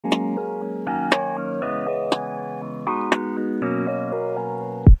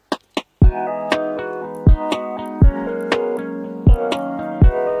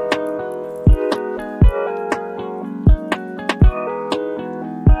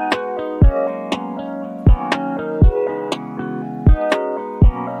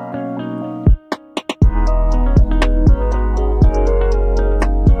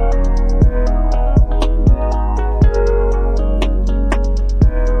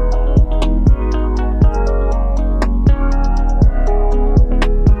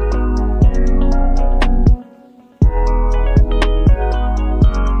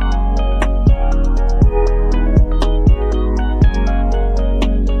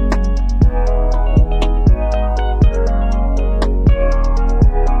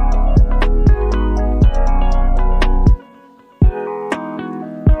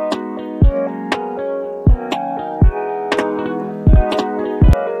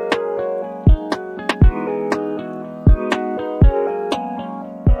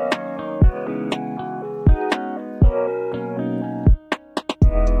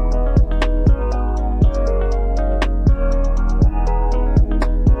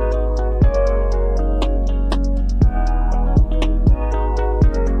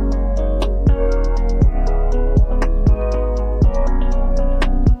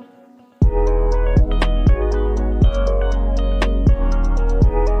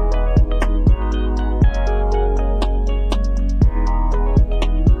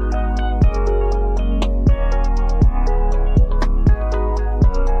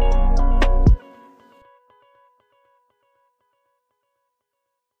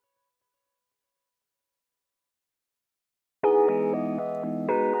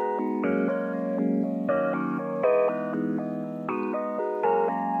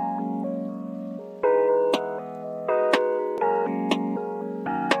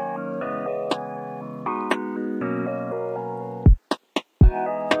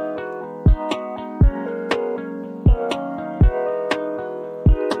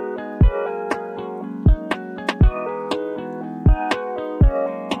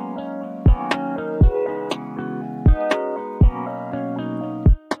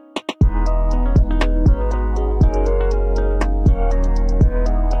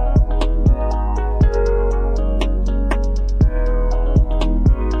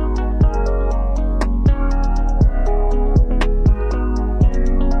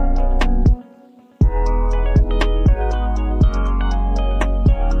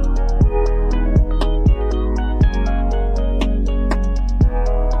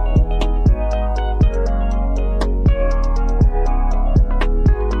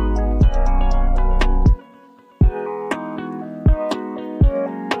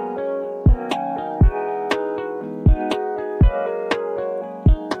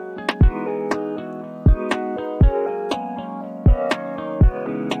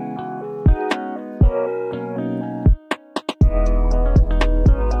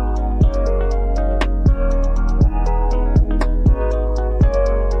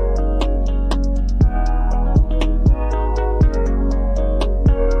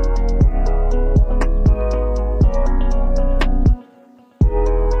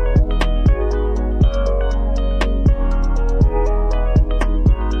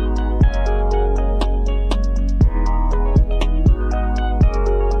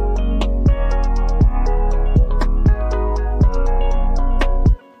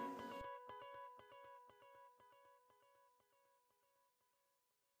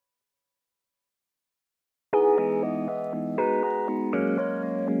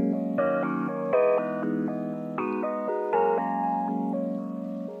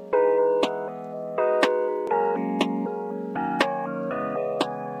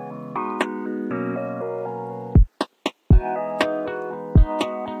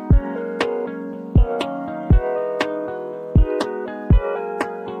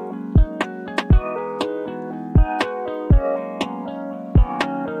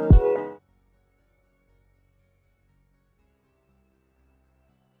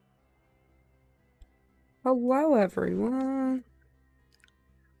Hello everyone.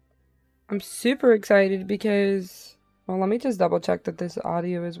 I'm super excited because, well, let me just double check that this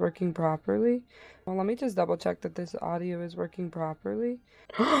audio is working properly.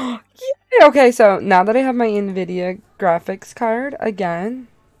 Yeah! Okay, so now that I have my NVIDIA graphics card again,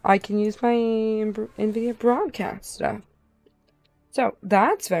 I can use my NVIDIA broadcast stuff. So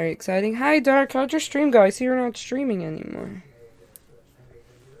that's very exciting. Hi Dark, how'd your stream go? I see you're not streaming anymore.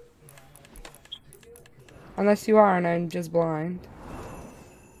 Unless you are and I'm just blind.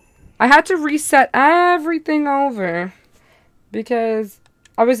 I had to reset everything over because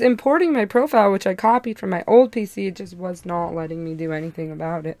I was importing my profile, which I copied from my old PC. It just was not letting me do anything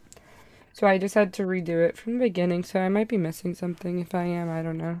about it. So I just had to redo it from the beginning, so I might be missing something. If I am, I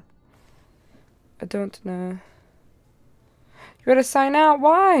don't know. I don't know. You gotta sign out.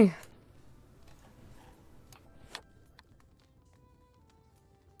 Why?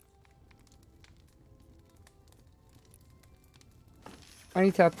 I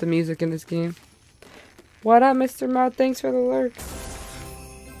need to up the music in this game. What up, Mr. Mod? Thanks for the lurk.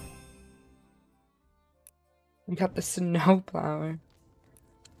 I got the snowplower.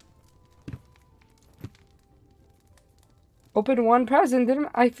 Open one present. Didn't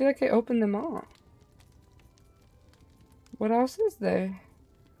I feel like I opened them all? What else is there?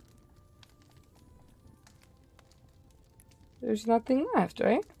 There's nothing left,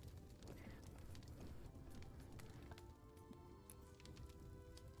 right?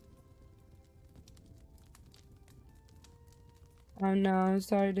 Oh no, I'm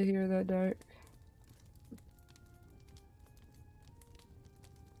sorry to hear that, Dark.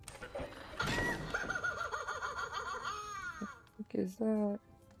 What is that?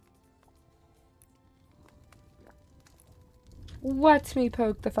 Let me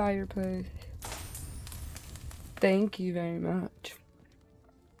poke the fireplace. Thank you very much.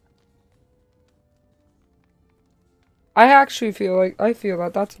 I actually feel like,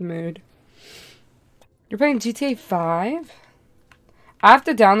 that's a mood. You're playing GTA 5? I have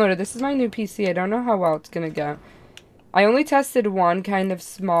to download it. This is my new PC. I don't know how well it's gonna go. I only tested one kind of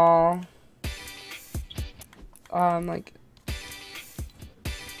small, like,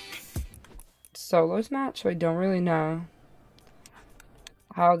 solos match, so I don't really know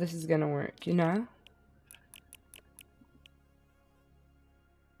how this is gonna work, you know?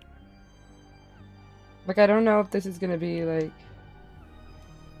 Like, I don't know if this is gonna be, like,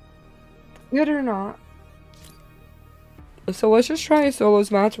 good or not. So let's just try a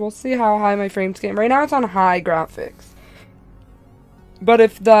solos match. We'll see how high my frames get. Right now it's on high graphics. But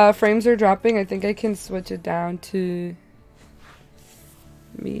if the frames are dropping, I think I can switch it down to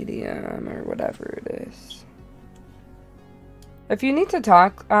medium or whatever it is. If you need to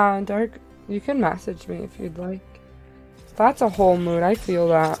talk, Dark, you can message me if you'd like. That's a whole mood. I feel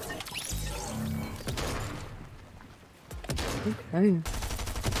that. Okay.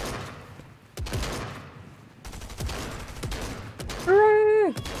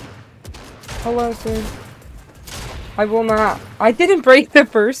 Hooray! Hello, sir. I will not. I didn't break the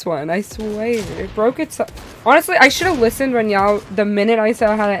first one. I swear. It broke itself. Honestly, I should have listened when y'all, the minute I said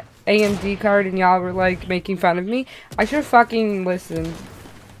I had an AMD card and y'all were like making fun of me. I should have fucking listened.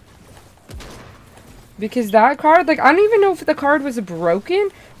 Because that card, like, I don't even know if the card was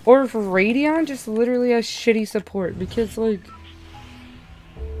broken or if Radeon just literally has shitty support. Because, like,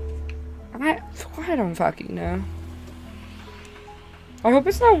 I don't fucking know. I hope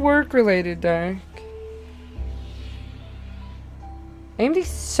it's not work related, Dark. AMD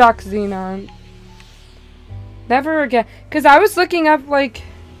sucks, Xenon. Never again. Because I was looking up, like,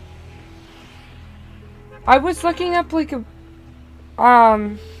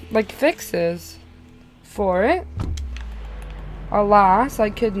 fixes for it. Alas,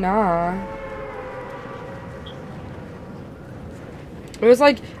 I could not. It was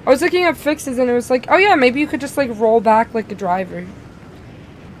like, I was looking up fixes and it was like, oh yeah, maybe you could just, like, roll back like a driver.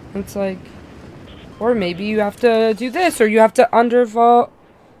 It's like, or maybe you have to do this, or you have to undervolt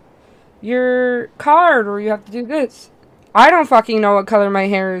your card, or you have to do this. I don't fucking know what color my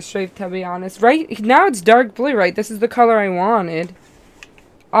hair is shaved, to be honest. Right now it's dark blue, right? This is the color I wanted.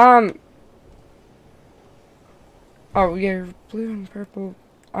 Oh, yeah, blue and purple.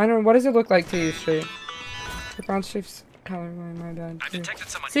 I don't know, what does it look like to you, Straight? The brown shape's colorline, my bad. Too.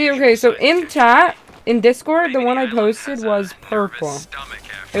 See, okay, so in chat, in Discord, the one I posted was purple.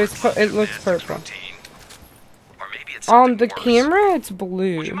 It looks purple. On the camera, it's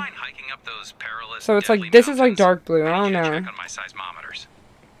blue. So it's like, this is like dark blue, I don't know.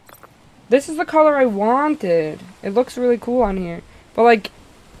 This is the color I wanted. It looks really cool on here. But like,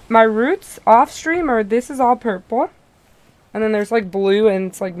 my roots off stream are, this is all purple. And then there's like blue and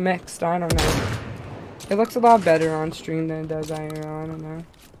it's like mixed, I don't know. It looks a lot better on stream than it does IRL, I don't know.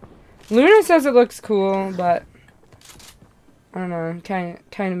 Luna says it looks cool, but I don't know, kind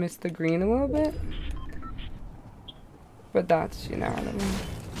of miss the green a little bit. But that's, you know, I don't know.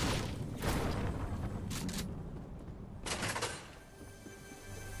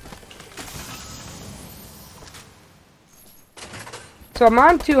 So I'm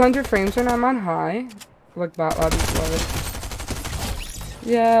on 200 frames when I'm on high. Look, bot lobbies, love it.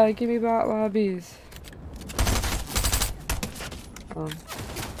 Yeah, give me bot lobbies. Oh.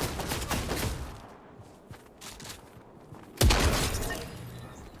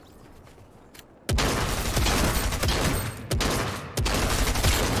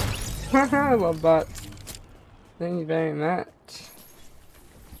 I love bots. Thank you very much.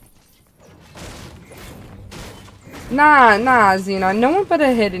 Nah, Xenon. No one put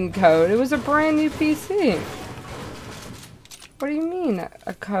a hidden code. It was a brand new PC. What do you mean,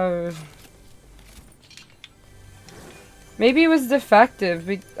 a code? Maybe it was defective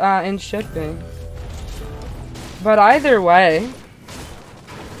in shipping. But either way,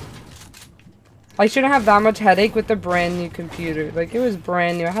 I shouldn't have that much headache with the brand new computer. Like, it was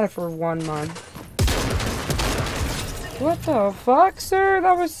brand new. I had it for 1 month. What the fuck, sir?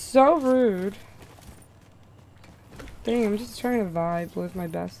 That was so rude. Dang, I'm just trying to vibe, live my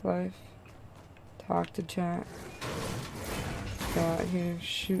best life. Talk to chat. Go out here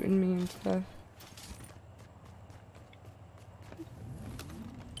shooting me and stuff.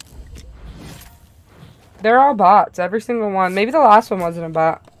 They're all bots, every single one. Maybe the last one wasn't a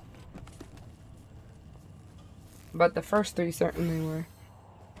bot. But the first 3 certainly were.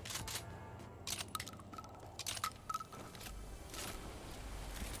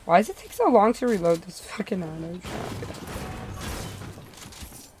 Why does it take so long to reload this fucking auto shotgun?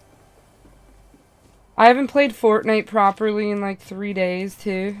 I haven't played Fortnite properly in like 3 days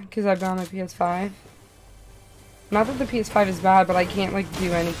too, because I've been on my PS5. Not that the PS5 is bad, but I can't like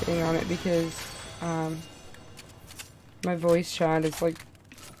do anything on it because my voice chat is like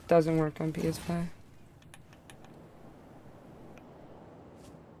doesn't work on PS5.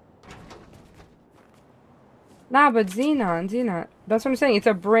 Nah, but Xenon. That's what I'm saying. It's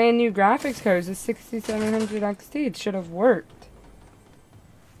a brand new graphics card. It's a 6700 XT. It should have worked.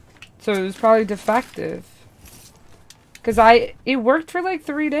 So it was probably defective. Because it worked for like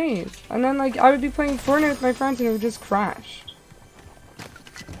 3 days. And then like I would be playing Fortnite with my friends and it would just crash.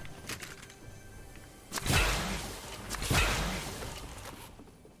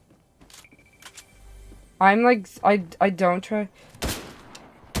 I'm like, I don't try.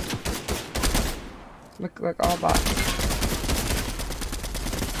 Look, all bots.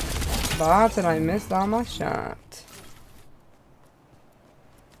 Bots, and I missed all my shot.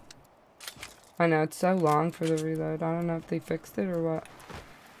 I know, it's so long for the reload. I don't know if they fixed it or what.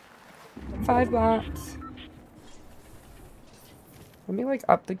 5 bots. Let me, like,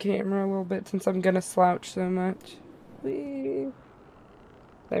 up the camera a little bit since I'm gonna slouch so much. Whee!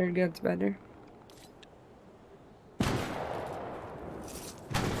 There it gets better.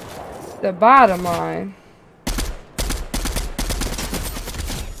 The bottom line.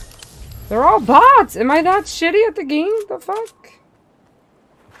 They're all bots! Am I that shitty at the game? The fuck?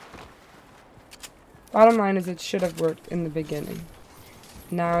 Bottom line is it should have worked in the beginning.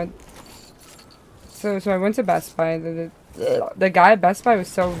 Now, so I went to Best Buy. The guy at Best Buy was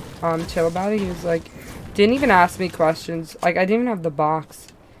so chill about it. He was like, didn't even ask me questions. Like, I didn't even have the box.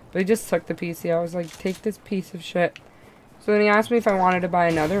 But he just took the PC. I was like, take this piece of shit. So then he asked me if I wanted to buy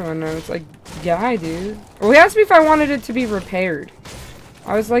another one, and I was like, yeah, I do. Well, he asked me if I wanted it to be repaired.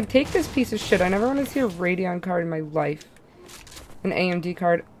 I was like, take this piece of shit. I never want to see a Radeon card in my life. An AMD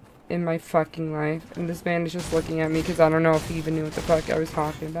card in my fucking life. And this man is just looking at me because I don't know if he even knew what the fuck I was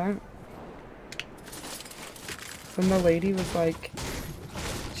talking about. And the lady was like,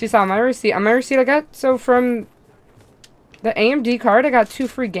 she saw my receipt. On my receipt I got, so from the AMD card, I got 2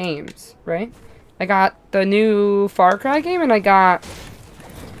 free games, right? I got the new Far Cry game, and I got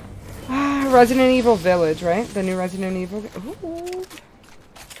Resident Evil Village, right? The new Resident Evil. Ooh.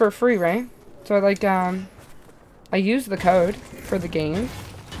 For free, right? So, like, I used the code for the game.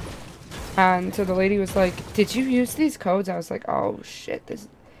 And so the lady was like, did you use these codes? I was like, oh, shit. This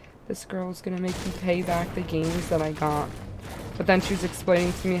girl's gonna make me pay back the games that I got. But then she was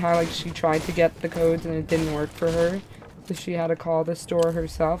explaining to me how, like, she tried to get the codes, and it didn't work for her. So she had to call the store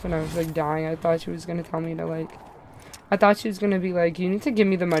herself, and I was like dying. I thought she was gonna tell me to like, I thought she was gonna be like, you need to give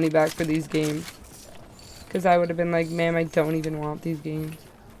me the money back for these games. Because I would have been like, ma'am, I don't even want these games.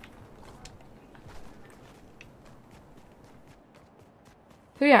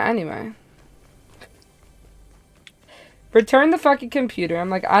 So yeah, anyway. Return the fucking computer. I'm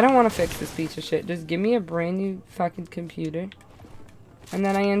like, I don't want to fix this piece of shit. Just give me a brand new fucking computer. And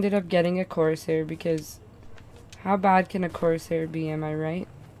then I ended up getting a Corsair because how bad can a Corsair be, am I right?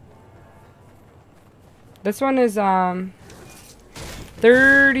 This one is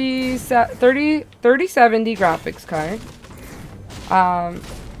 3070 graphics card.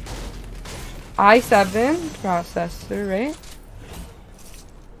 i7 processor, right?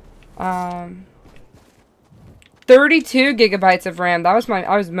 32 gigabytes of RAM. That was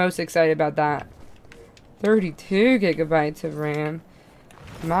I was most excited about that. 32 gigabytes of RAM.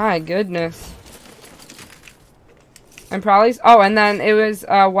 My goodness. And probably, oh, and then it was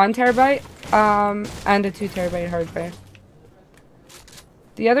 1 terabyte and a 2 terabyte hard drive.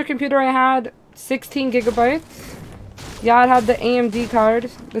 The other computer I had, 16 gigabytes. Yeah, it had the AMD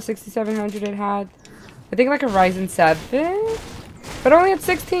card, the 6700 it had. I think like a Ryzen 7, but only had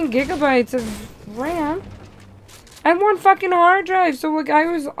 16 gigabytes of RAM. And 1 fucking hard drive, so like I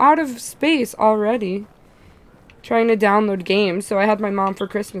was out of space already. Trying to download games, so I had my mom for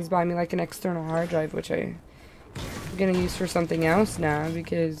Christmas buy me like an external hard drive, which I'm gonna use for something else now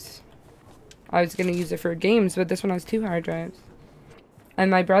because I was gonna use it for games, but this one has 2 hard drives. And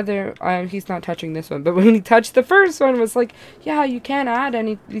my brother, he's not touching this one, but when he touched the first one, was like, yeah, you can't add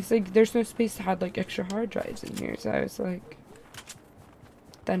any. He's like, there's no space to add like extra hard drives in here. So I was like,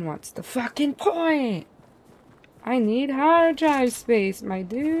 then what's the fucking point? I need hard drive space, my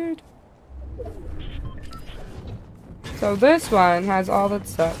dude. So this one has all that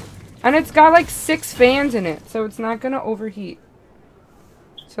stuff. And it's got like 6 fans in it, so it's not gonna overheat.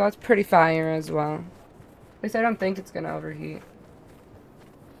 So that's pretty fire as well. At least I don't think it's gonna overheat.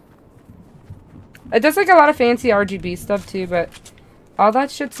 It does like a lot of fancy RGB stuff too, but all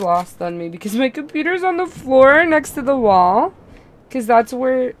that shit's lost on me because my computer's on the floor next to the wall. Because that's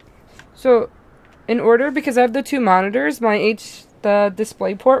where... So, in order, because I have the 2 monitors, the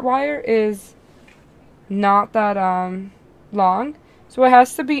DisplayPort wire is not that long. So it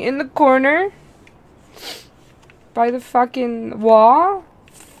has to be in the corner by the fucking wall.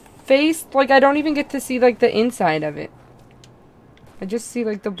 Faced, like I don't even get to see like the inside of it. I just see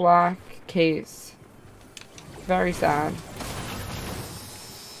like the black case. Very sad.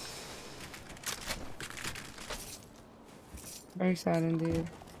 Very sad indeed.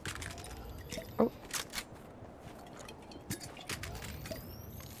 Oh.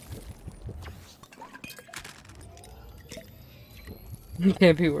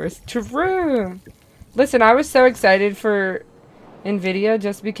 Can't be worse. True. Listen, I was so excited for NVIDIA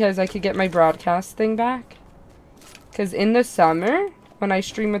just because I could get my broadcast thing back. Because in the summer, when I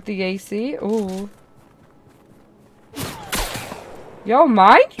stream with the AC, ooh. Yo,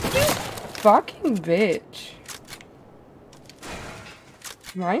 mind you fucking bitch.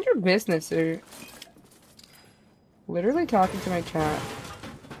 Mind your business, sir. Literally talking to my chat.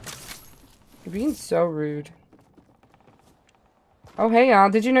 You're being so rude. Oh, hey,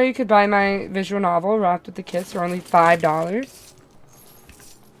 y'all. Did you know you could buy my visual novel, Wrapped with a Kiss, for only $5?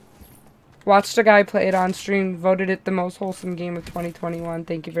 Watched a guy play it on stream, voted it the most wholesome game of 2021.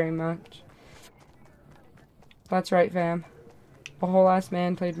 Thank you very much. That's right, fam. A whole ass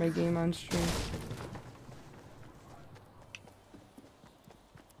man played my game on stream.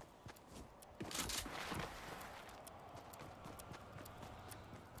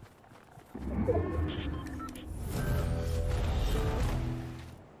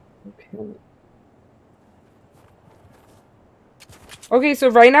 Okay, so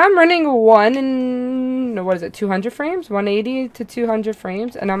right now I'm running 200 frames? 180 to 200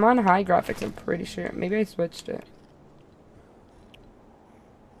 frames, and I'm on high graphics, I'm pretty sure. Maybe I switched it.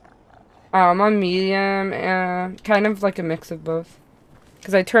 I'm on medium, and kind of like a mix of both.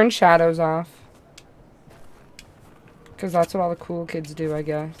 Because I turned shadows off. Because that's what all the cool kids do, I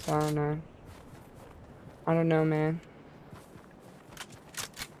guess. I don't know. I don't know, man.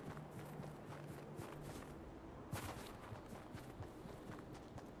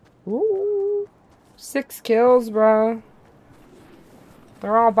 Ooh. 6 kills, bro.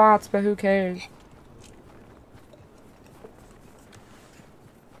 They're all bots, but who cares?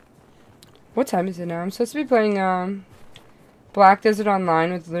 What time is it now? I'm supposed to be playing, Black Desert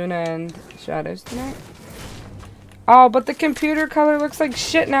Online with Luna and Shadows tonight. Oh, but the computer color looks like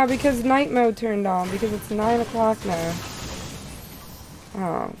shit now because night mode turned on. Because it's 9 o'clock now.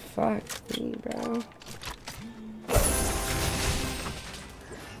 Oh, fuck me, bro.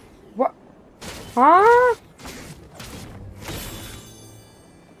 What? Huh?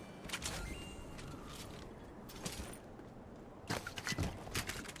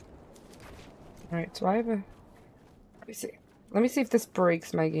 Alright, so I have a... Let me see. Let me see if this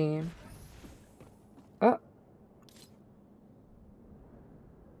breaks my game. Oh.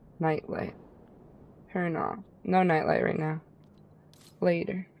 Nightlight. Turn off. No nightlight right now.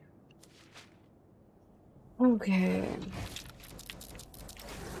 Later. Okay.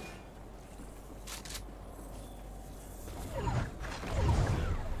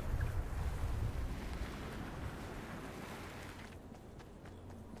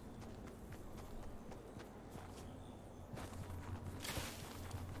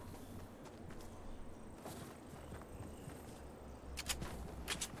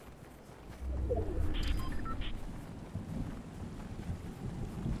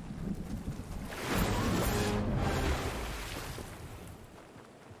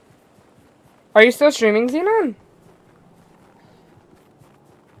 Are you still streaming, Xenon?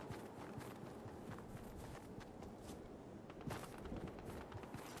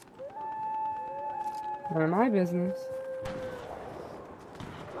 None of my business.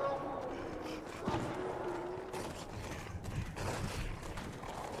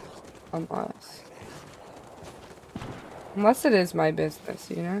 Unless it is my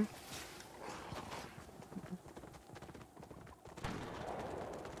business, you know?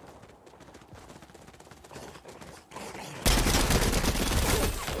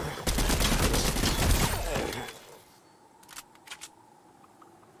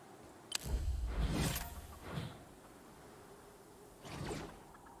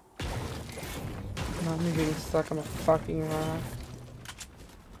 Not me being stuck on a fucking rock.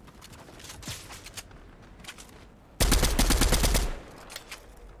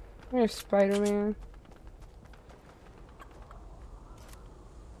 There's Spider-Man.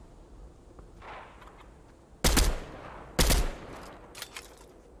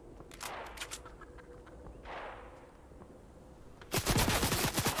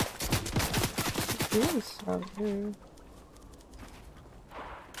 He's so weird.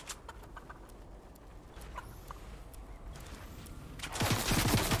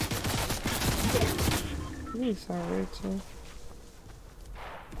 He's so weird too.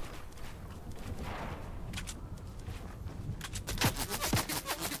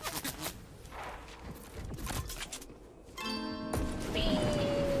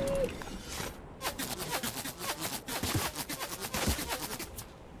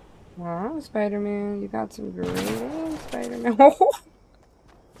 Wow, Spider-Man, you got some great aim, Spider-Man.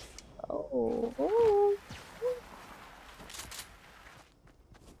 Oh.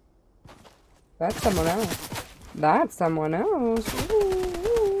 That's someone else. That's someone else.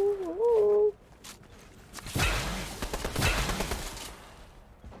 Ooh.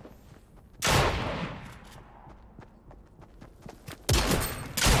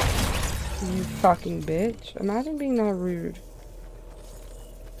 You fucking bitch. Imagine being that rude.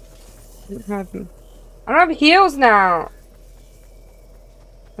 I don't have heals now.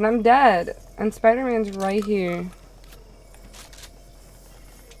 And I'm dead. And Spider-Man's right here.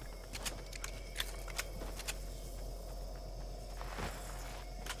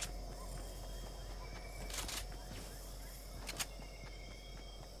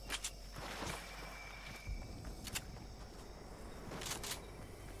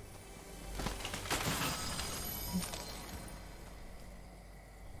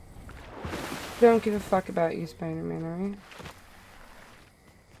 Don't give a fuck about you, Spider-Man, alright?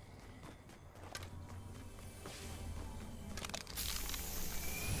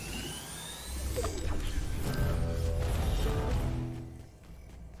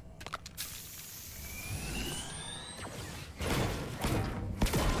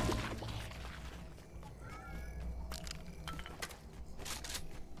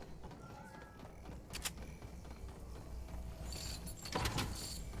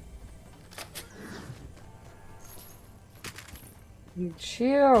 You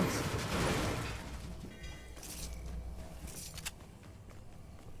shield.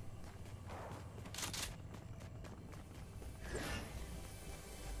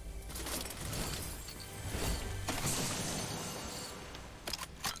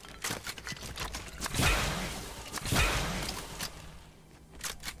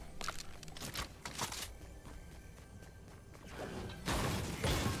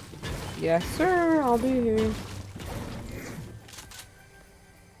 Yes, sir. I'll be here.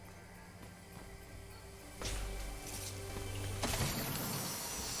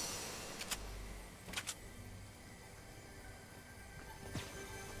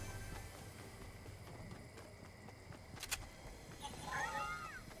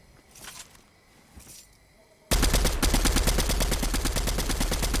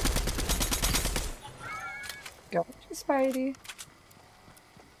 Gotcha, Spidey.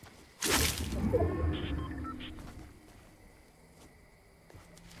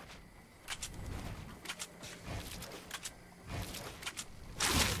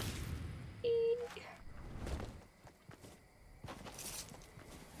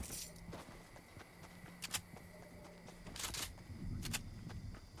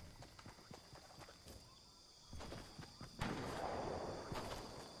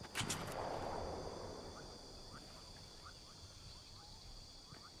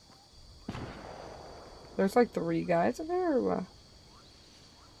 There's like 3 guys in there or what?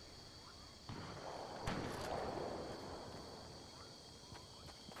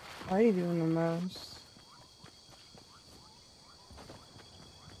 Why are you doing the most?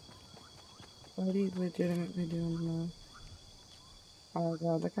 Why are you legitimately doing the most? Oh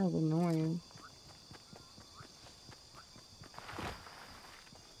god, that guy's annoying.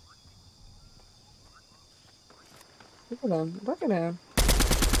 Look at him. Look at him.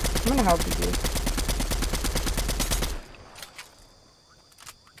 I'm gonna help you, dude.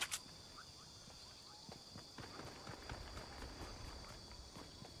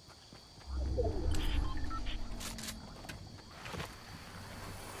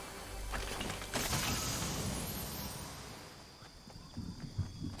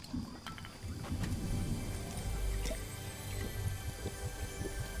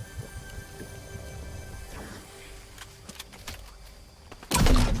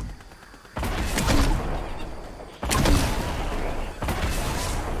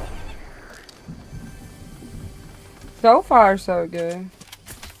 So far, so good.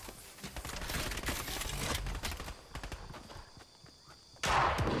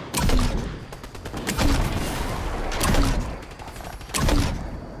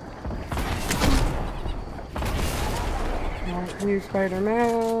 New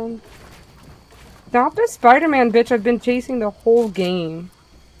Spider-Man. Not this Spider-Man bitch I've been chasing the whole game.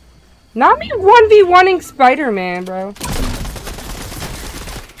 Not me 1v1ing Spider-Man, bro.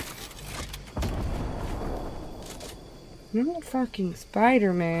 Not fucking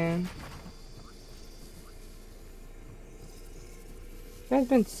Spider-Man. That's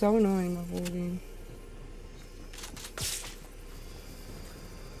been so annoying the whole game.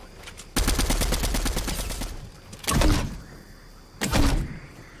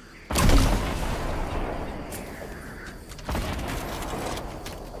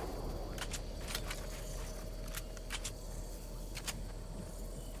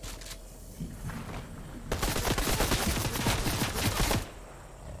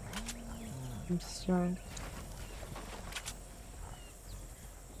 I'm stressed.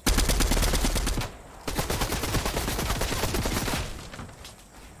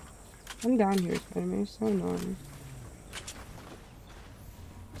 I'm down here, Spider-Man. So annoying.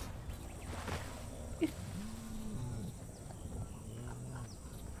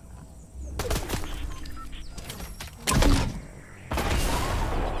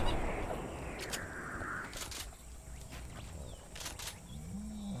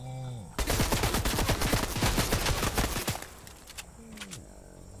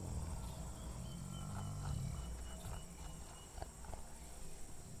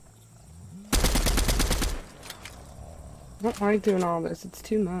 I don't like doing all this. It's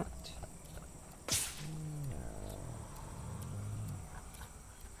too much.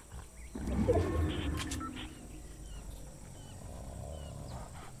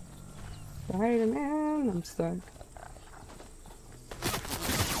 Spider-Man, I'm stuck.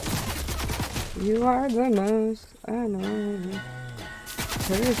 You are the most annoying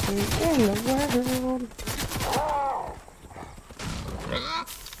person in the world.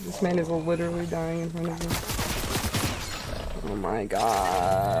 This man is literally dying in front of me. Oh my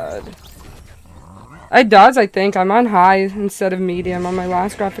god. I dodged, I think. I'm on high instead of medium. On my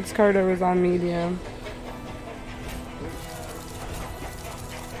last graphics card, I was on medium.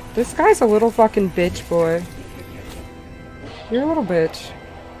 This guy's a little fucking bitch boy. You're a little bitch.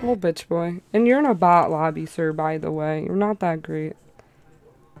 Little bitch boy. And you're in a bot lobby, sir, by the way. You're not that great.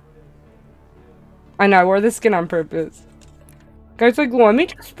 I know, I wore this skin on purpose. Guy's like, let me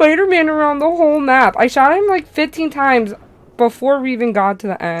just Spider-Man around the whole map. I shot him like 15 times before we even got to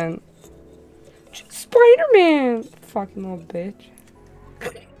the end. Spider-Man! Fucking little bitch.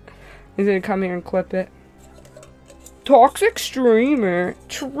 He's gonna come here and clip it. Toxic streamer.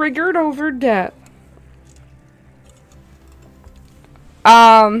 Triggered over death.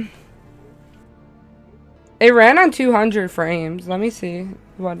 It ran on 200 frames. Let me see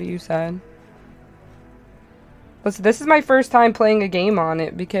what you said. Listen, this is my first time playing a game on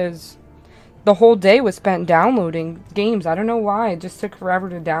it because the whole day was spent downloading games. I don't know why. It just took forever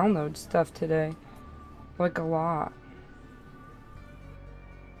to download stuff today. Like a lot.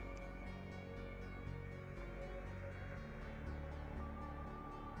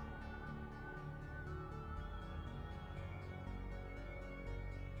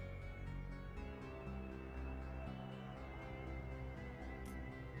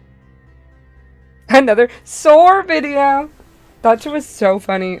 Another Soar video. That shit was so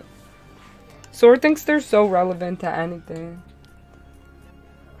funny. Soar thinks they're so relevant to anything.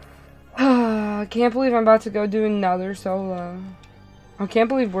 I can't believe I'm about to go do another solo. I can't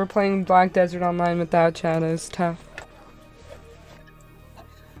believe we're playing Black Desert Online without chat. It's tough.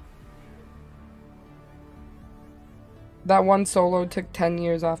 That one solo took 10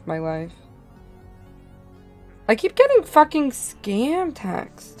 years off my life. I keep getting fucking scam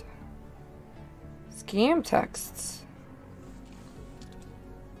text. Scam texts.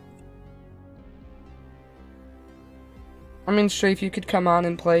 I mean, Strafe, you could come on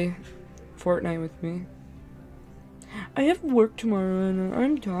and play Fortnite with me. I have work tomorrow and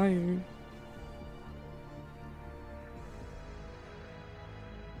I'm tired.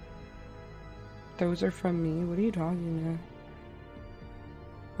 Those are from me? What are you talking about?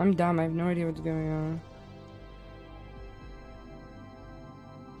 I'm dumb. I have no idea what's going on.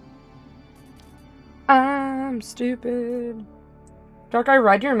 I'm stupid. Dark, I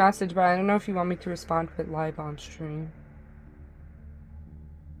read your message, but I don't know if you want me to respond to it live on stream.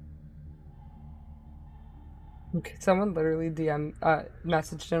 Okay, someone literally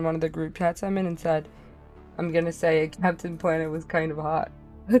messaged in one of the group chats I'm in and said, I'm gonna say Captain Planet was kind of hot.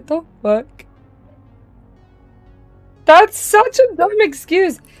 What the fuck? That's such a dumb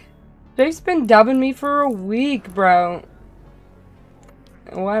excuse. They've been dubbing me for a week, bro.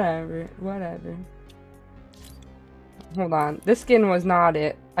 Whatever, whatever. Hold on. This skin was not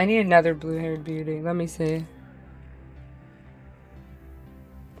it. I need another blue-haired beauty. Let me see.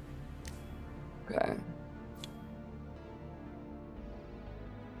 Okay.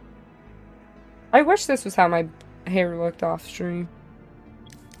 I wish this was how my hair looked off stream.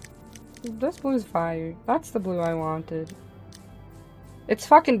 This blue's fire. That's the blue I wanted. It's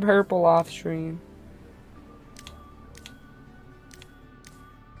fucking purple off stream.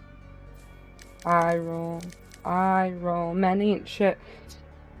 I roll. I roll. Men ain't shit.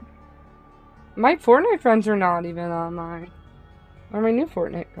 My Fortnite friends are not even online. Or my new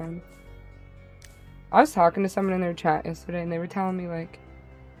Fortnite friends. I was talking to someone in their chat yesterday and they were telling me like,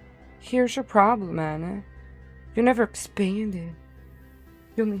 here's your problem, Anna. You never expanded.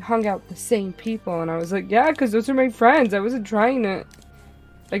 You only hung out with the same people. And I was like, yeah, because those are my friends. I wasn't trying to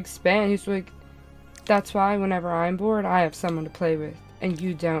expand. He's like, that's why whenever I'm bored, I have someone to play with. And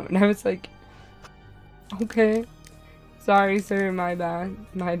you don't. And I was like, okay. Sorry, sir. My bad.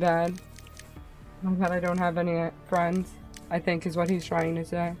 My bad. My bad I don't have any friends, I think is what he's trying to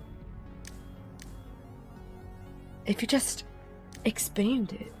say. If you just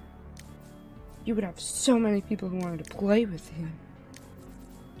expanded, you would have so many people who wanted to play with you.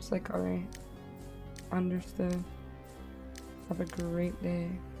 It's like, alright. Understood. Have a great day.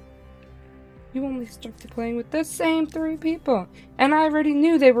 You only stuck to playing with the same 3 people. And I already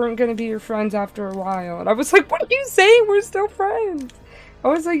knew they weren't going to be your friends after a while. And I was like, what are you saying? We're still friends. I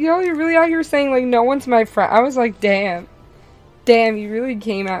was like, yo, you're really out here saying, like, no one's my friend. I was like, damn. Damn, you really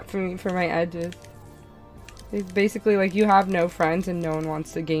came at me for my edges. It's basically like, you have no friends and no one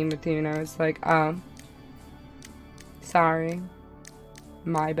wants to game with you. And I was like, sorry.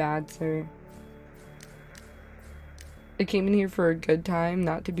 My bad, sir. I came in here for a good time,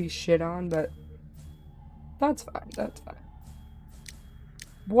 not to be shit on, but that's fine, that's fine.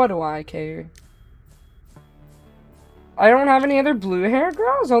 What do I care? I don't have any other blue hair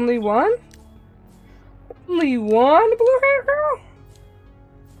girls? Only one? Only one blue hair girl?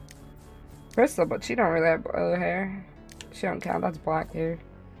 Crystal, but she don't really have blue hair. She don't count, that's black hair.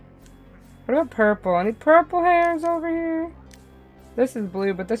 What about purple? Any purple hairs over here? This is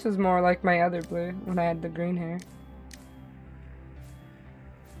blue, but this was more like my other blue when I had the green hair.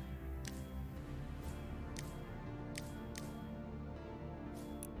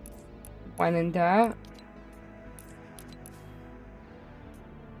 When in doubt.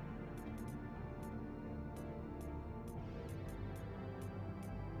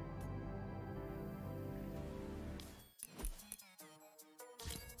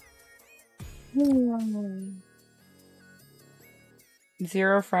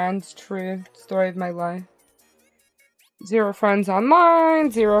 Zero friends, true story of my life. 0 friends online,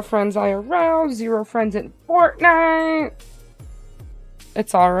 0 friends IRL, 0 friends in Fortnite.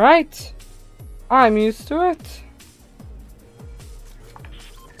 It's alright. I'm used to it.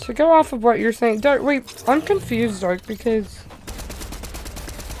 To go off of what you're saying, Dark, wait, I'm confused, Dark, because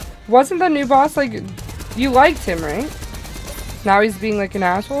wasn't the new boss like, you liked him, right? Now he's being like an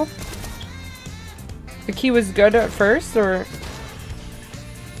asshole? Like he was good at first, or?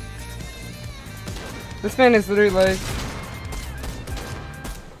 This man is literally like,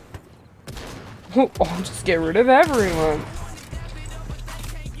 oh, I'll just get rid of everyone.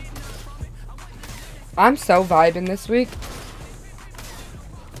 I'm so vibing this week.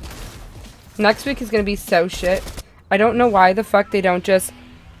 Next week is gonna be so shit. I don't know why the fuck they don't just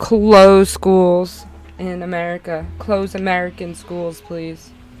close schools in America. Close American schools,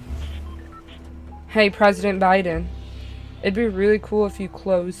 please. Hey, President Biden. It'd be really cool if you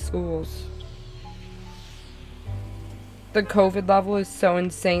closed schools. The COVID level is so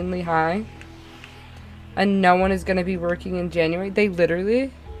insanely high. And no one is going to be working in January. They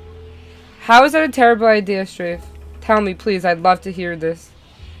literally... How is that a terrible idea, Strafe? Tell me, please. I'd love to hear this.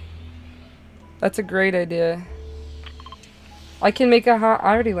 That's a great idea. I can make a hot...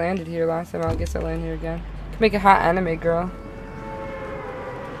 I already landed here last time. I guess I'll land here again. I can make a hot anime girl.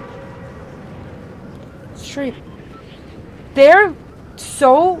 Strafe. They're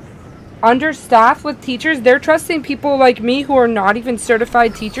so understaffed with teachers. They're trusting people like me who are not even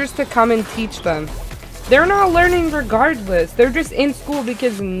certified teachers to come and teach them. They're not learning regardless. They're just in school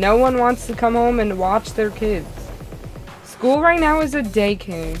because no one wants to come home and watch their kids. School right now is a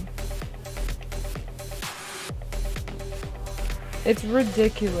daycare. It's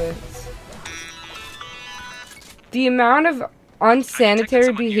ridiculous. The amount of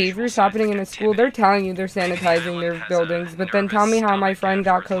unsanitary behaviors happening in a school, they're telling you they're sanitizing their buildings, but then tell me how my friend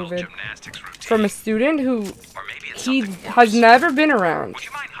got COVID from a student who he has never been around,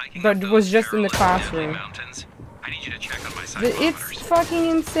 but was just in the classroom. It's fucking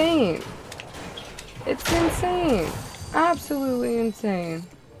insane. It's insane. Absolutely insane.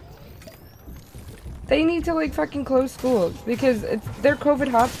 They need to like fucking close schools because they're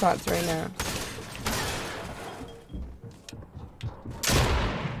COVID hotspots right now.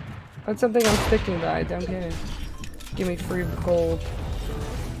 That's something I'm sticking by. I don't care. Give me free gold.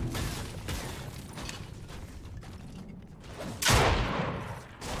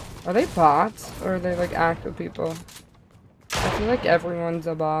 Are they bots or are they like active people? I feel like everyone's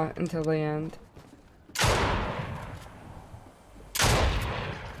a bot until the end.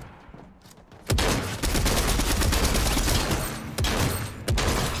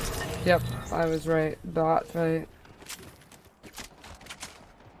 Yep, I was right. Bot fight.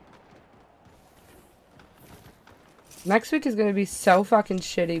 Next week is going to be so fucking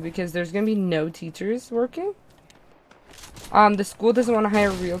shitty because there's going to be no teachers working. The school doesn't want to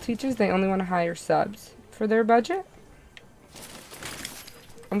hire real teachers. They only want to hire subs for their budget.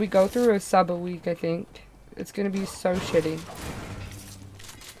 And we go through a sub a week, I think. It's going to be so shitty.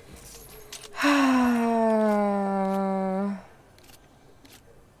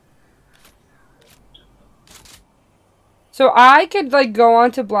 So I could like go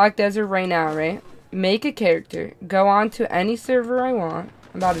on to Black Desert right now, right? Make a character. Go on to any server I want.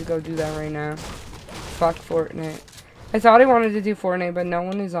 I'm about to go do that right now. Fuck Fortnite. I thought I wanted to do Fortnite, but no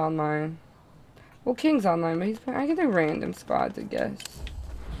one is online. Well, King's online, but I can do random squads, I guess.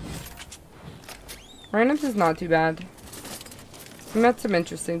 Randoms is not too bad. I met some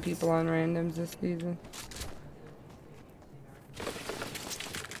interesting people on randoms this season.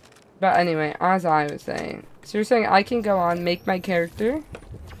 But anyway, as I was saying. So you're saying I can go on, make my character.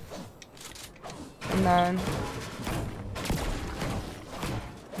 And then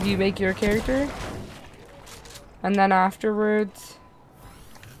you make your character. And then afterwards,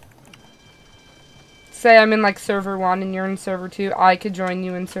 say I'm in like server 1 and you're in server 2, I could join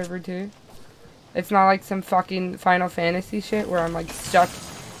you in server 2. It's not like some fucking Final Fantasy shit where I'm like stuck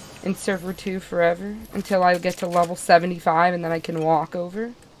in server 2 forever until I get to level 75 and then I can walk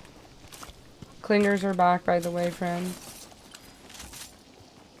over. Clingers are back, by the way, friends.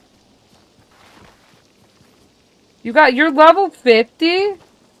 You're level 50?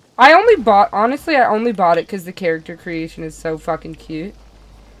 Honestly, I only bought it because the character creation is so fucking cute.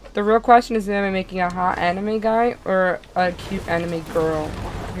 The real question is, am I making a hot anime guy or a cute anime girl?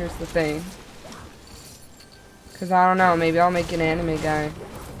 Here's the thing. Because I don't know, maybe I'll make an anime guy.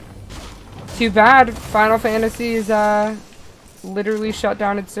 Too bad Final Fantasy is, literally shut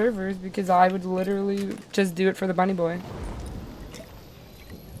down its servers because I would literally just do it for the bunny boy.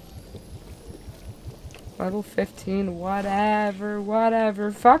 Level 15,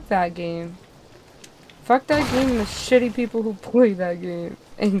 whatever. Fuck that game. Fuck that game and the shitty people who play that game.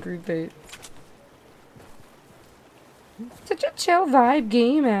 Angry face. Such a chill vibe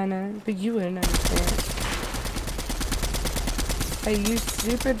game, Anna. But you wouldn't understand. Hey, you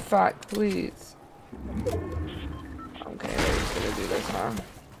stupid fuck, please. Okay, we're just gonna do this, huh?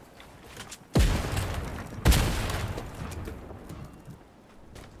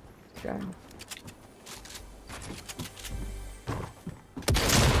 Okay.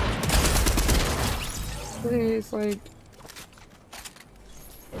 Please, like...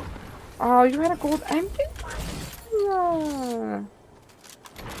 Oh, you had a gold empty? Yeah.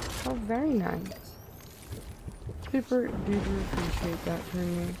 Oh, very nice. Super duper appreciate that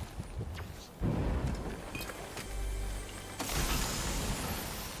from me.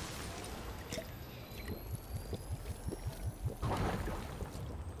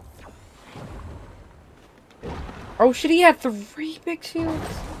 Oh shit, he had 3 big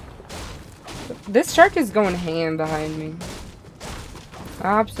shields. This shark is going ham behind me.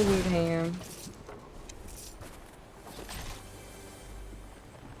 Absolute ham.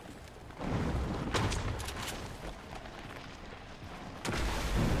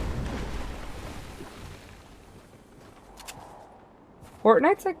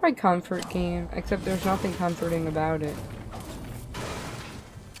 Fortnite's like my comfort game, except there's nothing comforting about it.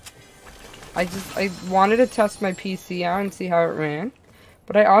 I wanted to test my PC out and see how it ran,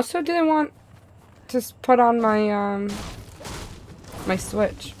 but I also didn't want to put on my my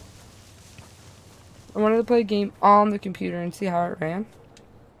Switch. I wanted to play a game on the computer and see how it ran.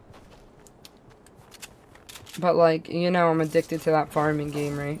 But like, you know, I'm addicted to that farming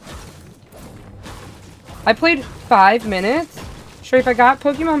game, right? I played 5 minutes. Sure, if I got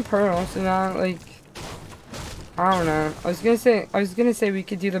Pokemon Pearl, so now like, I don't know. I was gonna say we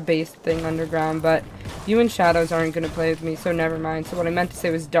could do the base thing underground, but you and Shadows aren't gonna play with me, so never mind. So what I meant to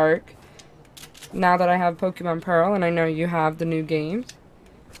say was Dark. Now that I have Pokemon Pearl and I know you have the new games,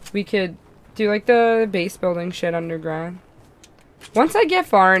 we could do like the base building shit underground. Once I get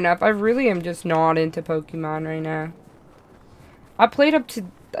far enough, I really am just not into Pokemon right now. I played up to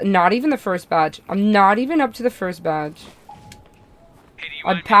not even the first badge. I'm not even up to the first badge.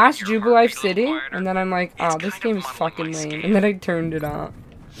 I passed Jubilife City, and then I'm like, oh, this game is fucking lame. And then I turned it off.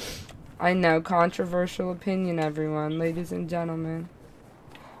 I know, controversial opinion, everyone. Ladies and gentlemen.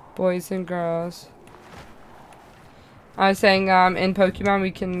 Boys and girls. I was saying, in Pokemon,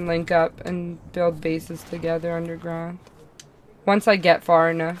 we can link up and build bases together underground. Once I get far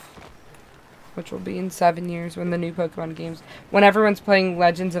enough. Which will be in 7 years when the new Pokemon games... When everyone's playing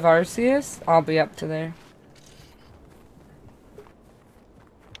Legends of Arceus, I'll be up to there.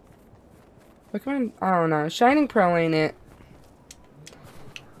 Pokemon, I don't know. Shining Pearl ain't it.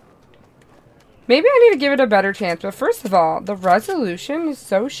 Maybe I need to give it a better chance, but first of all, the resolution is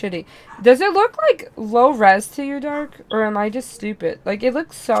so shitty. Does it look like low res to you, Dark? Or am I just stupid? Like, it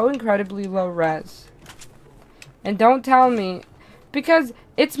looks so incredibly low res. And don't tell me, because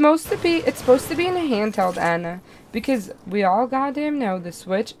it's supposed to be in a handheld, Anna. Because we all goddamn know the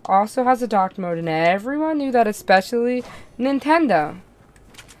Switch also has a dock mode, and everyone knew that, especially Nintendo.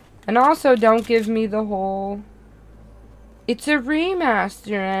 And also, don't give me the whole... It's a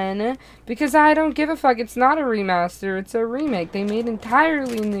remaster, Anna. Because I don't give a fuck. It's not a remaster. It's a remake. They made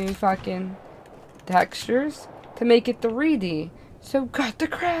entirely new fucking textures to make it 3D. So cut the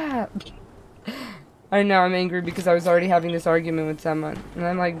crap. I know, I'm angry because I was already having this argument with someone. And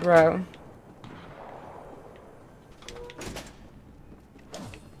I'm like, bro.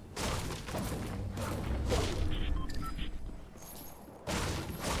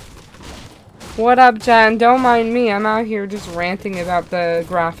 What up, Jen? Don't mind me. I'm out here just ranting about the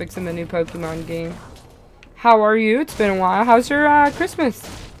graphics in the new Pokemon game. How are you? It's been a while. How's your Christmas?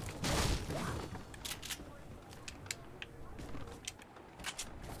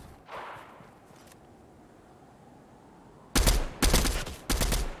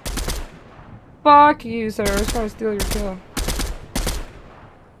 Fuck you, sir. I was trying to steal your kill.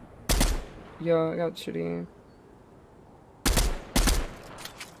 Yo, I got shitty aim.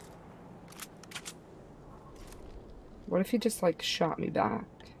 What if he just, like, shot me back?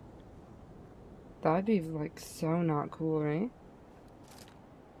 That'd be, like, so not cool, right?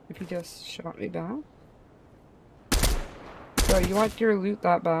 If he just shot me back? Bro, you want your loot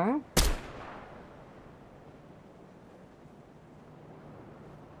that bad?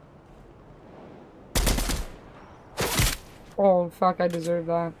 Oh, fuck, I deserve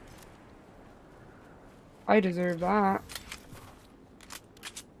that. I deserve that.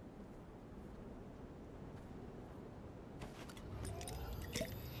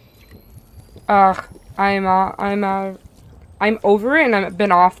 Ugh, I'm over it and I've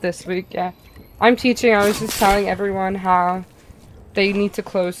been off this week, yeah. I'm teaching, I was just telling everyone how they need to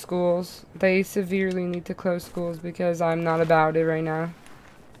close schools. They severely need to close schools because I'm not about it right now.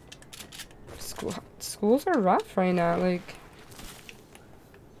 Schools are rough right now, like...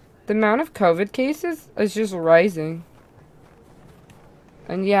 The amount of COVID cases is just rising.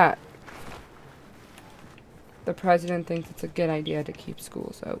 And yet, the president thinks it's a good idea to keep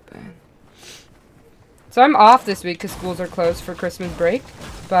schools open. So I'm off this week because schools are closed for Christmas break.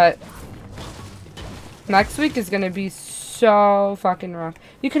 But next week is going to be so fucking rough.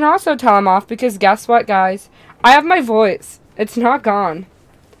 You can also tell I'm off because guess what, guys? I have my voice. It's not gone.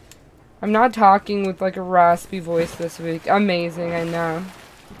 I'm not talking with like a raspy voice this week. Amazing, I know.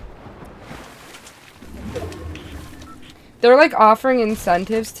 They're like offering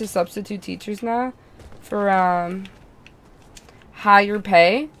incentives to substitute teachers now for higher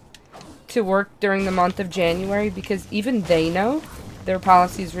pay to work during the month of January because even they know their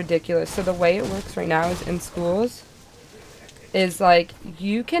policy is ridiculous. So the way it works right now is in schools is like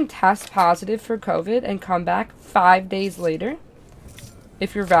you can test positive for COVID and come back 5 days later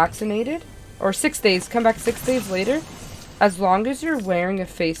if you're vaccinated, or 6 days, come back 6 days later, as long as you're wearing a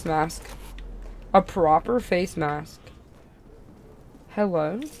face mask. A proper face mask.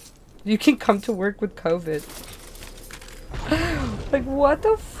 Hello? You can come to work with COVID. Like, what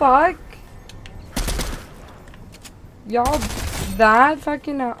the fuck? Y'all that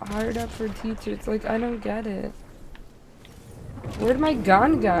fucking hard up for teachers. Like, I don't get it. Where'd my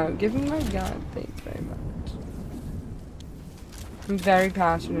gun go? Give me my gun. Thanks very much. I'm very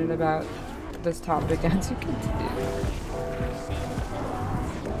passionate about this topic, as you can see.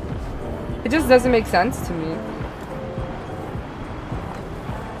 It just doesn't make sense to me.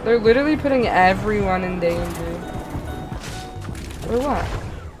 They're literally putting everyone in danger. Or what?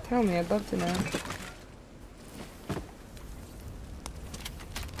 Tell me, I'd love to know.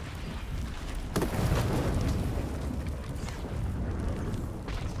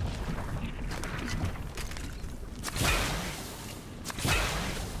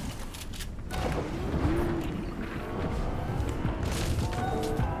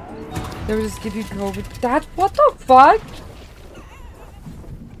 They would just give you COVID. That's what the fuck?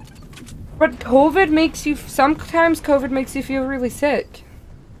 But COVID makes you, sometimes COVID makes you feel really sick.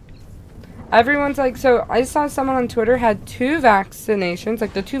 Everyone's like, so I saw someone on Twitter had 2 vaccinations,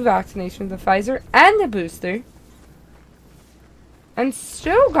 like the 2 vaccinations, the Pfizer and the booster, and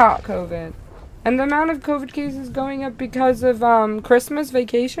still got COVID. And the amount of COVID cases going up because of Christmas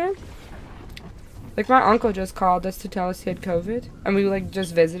vacation. Like, my uncle just called us to tell us he had COVID, and we, like,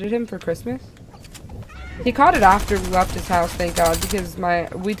 just visited him for Christmas. He caught it after we left his house, thank God, because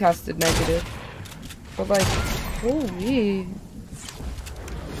we tested negative. But, like, holy.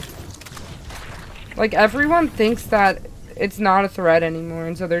 Like, everyone thinks that it's not a threat anymore,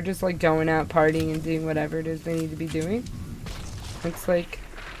 and so they're just, like, going out partying and doing whatever it is they need to be doing. It's like,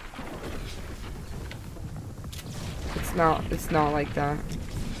 it's not like that.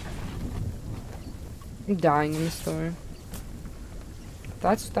 I'm dying in the store.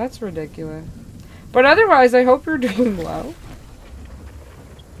 That's ridiculous. But otherwise, I hope you're doing well.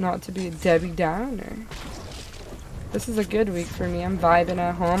 Not to be a Debbie Downer. This is a good week for me. I'm vibing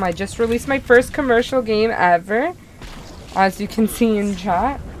at home. I just released my first commercial game ever. As you can see in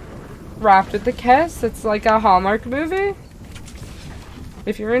chat. Wrapped with a Kiss. It's like a Hallmark movie.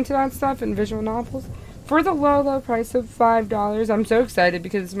 If you're into that stuff and visual novels. For the low, low price of $5. I'm so excited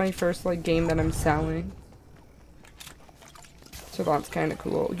because it's my first, like, game that I'm selling. So that's kind of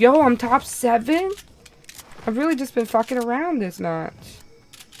cool. Yo, I'm top 7? I've really just been fucking around this match.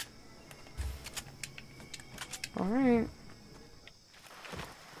 Alright.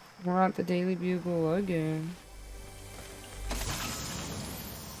 We're at the Daily Bugle again.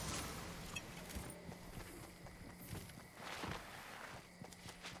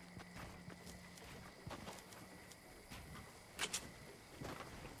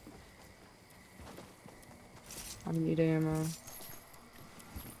 I need ammo.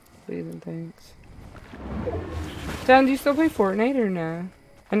 Please and thanks. Dan, do you still play Fortnite or no?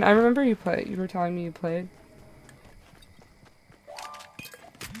 And I remember you were telling me you played.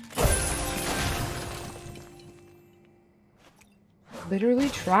 Literally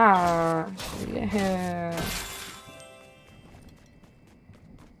trash. Yeah.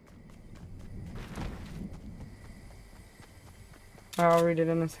 I'll read it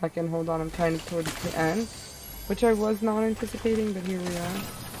in a second. Hold on, I'm kind of towards the end. Which I was not anticipating, but here we are.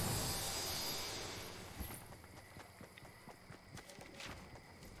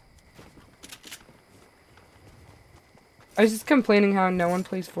 I was just complaining how no one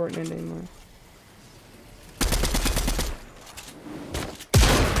plays Fortnite anymore.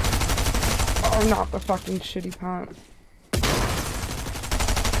 Oh, not the fucking shitty pot.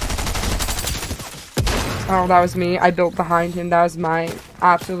 Oh, that was me. I built behind him. That was my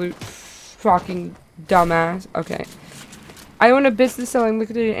absolute fucking dumbass. Okay. I own a business selling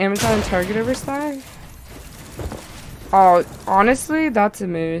liquidated Amazon and Target overstock. Oh, honestly, that's a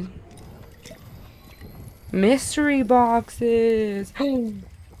mood. Mystery boxes. Do you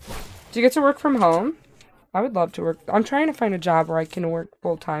get to work from home? I would love to work. I'm trying to find a job where I can work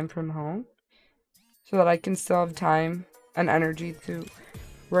full time from home. So that I can still have time and energy to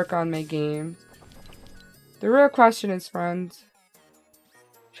work on my game. The real question is, friends.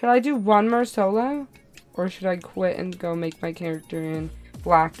 Should I do one more solo? Or should I quit and go make my character in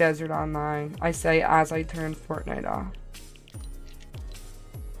Black Desert Online? I say as I turn Fortnite off.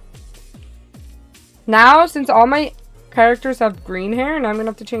 Now, since all my characters have green hair, and I'm gonna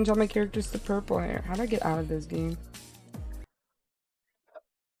have to change all my characters to purple hair. How do I get out of this game?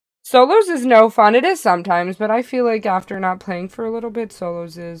 Solos is no fun. It is sometimes, but I feel like after not playing for a little bit,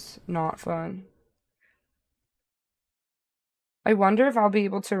 solos is not fun. I wonder if I'll be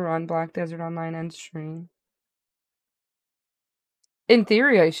able to run Black Desert Online and stream. In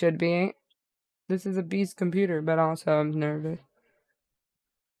theory, I should be. This is a beast computer, but also I'm nervous.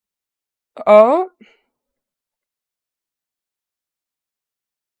 Oh?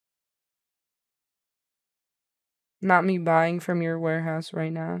 Not me buying from your warehouse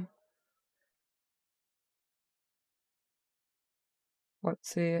right now. Let's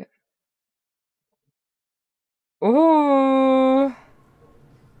see it. Oh!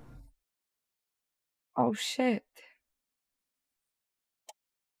 Oh, shit.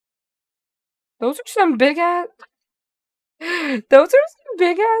 Those are some big ass... Those are some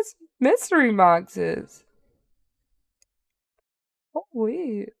big ass mystery boxes. Oh,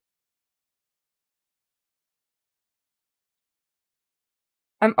 wait.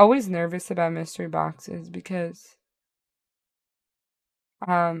 I'm always nervous about mystery boxes because...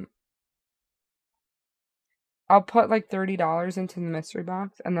 I'll put like $30 into the mystery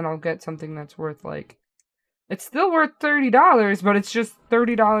box, and then I'll get something that's worth like... It's still worth $30, but it's just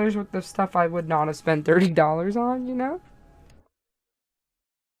 $30 worth of stuff I would not have spent $30 on, you know?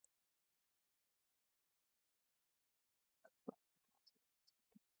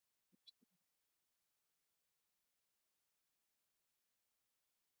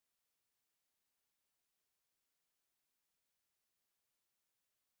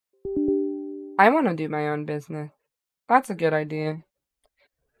 I want to do my own business. That's a good idea.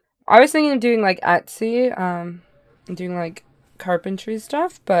 I was thinking of doing like Etsy, doing like carpentry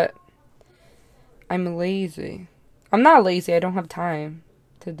stuff, but I'm lazy. I'm not lazy, I don't have time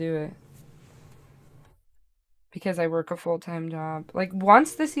to do it. Because I work a full-time job. Like,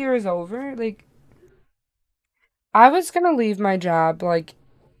 once this year is over, like, I was gonna leave my job, like,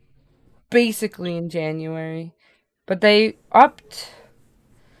 basically in January. But they upped...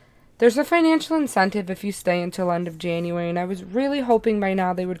 There's a financial incentive if you stay until end of January, and I was really hoping by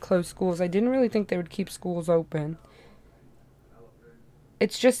now they would close schools. I didn't really think they would keep schools open. It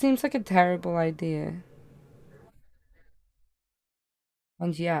just seems like a terrible idea.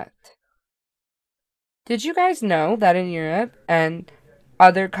 And yet... Did you guys know that in Europe and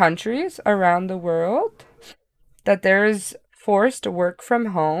other countries around the world that there is forced work from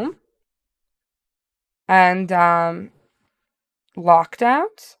home and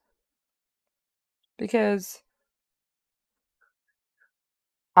lockdowns? Because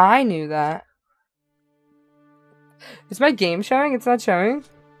I knew that. Is my game showing? It's not showing.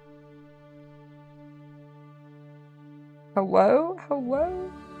 Hello?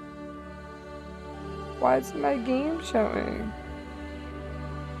 Hello? Why isn't my game showing?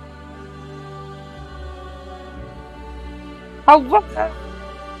 Hello?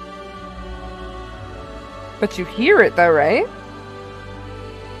 But you hear it though, right?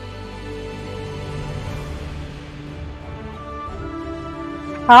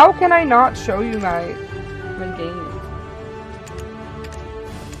 How can I not show you my game?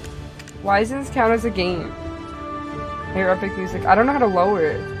 Why doesn't this count as a game? Here, epic music. I don't know how to lower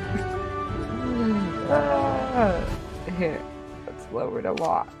it. Here, let's lower it a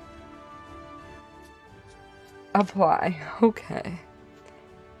lot. Apply. Okay.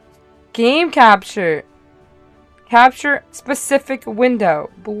 Game capture. Capture specific window.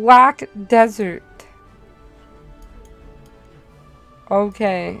 Black Desert.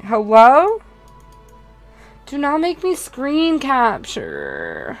 Okay. Hello? Do not make me screen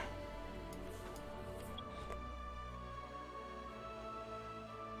capture.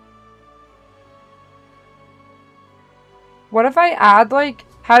 What if I add, like...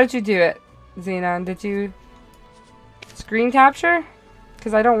 How did you do it, Xenon? Did you screen capture?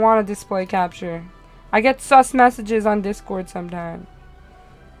 Because I don't want to display capture. I get sus messages on Discord sometimes.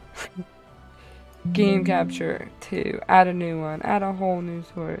 Game capture 2. Add a new one. Add a whole new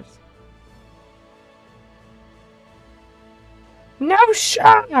source. No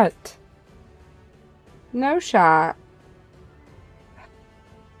shot! No shot.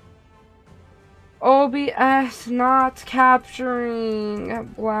 OBS not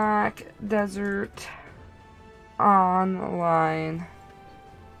capturing Black Desert Online.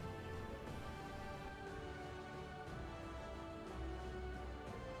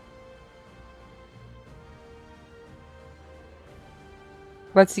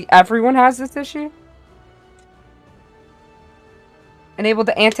 Let's see, everyone has this issue? Enable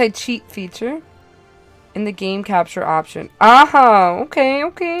the anti-cheat feature in the game capture option. Okay,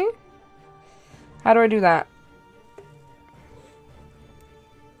 okay. How do I do that?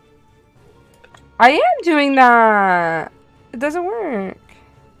 I am doing that. It doesn't work.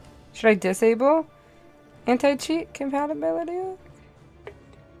 Should I disable anti-cheat compatibility?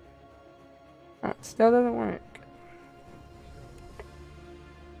 Oh, it still doesn't work.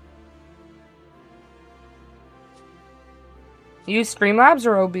 Use Streamlabs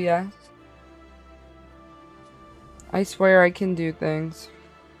or OBS? I swear I can do things.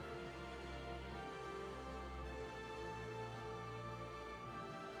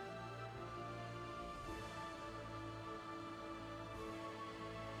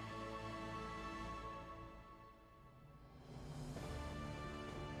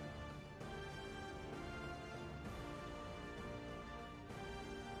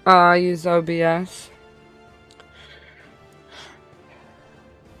 I use OBS.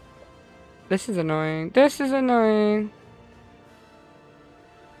 This is annoying. This is annoying.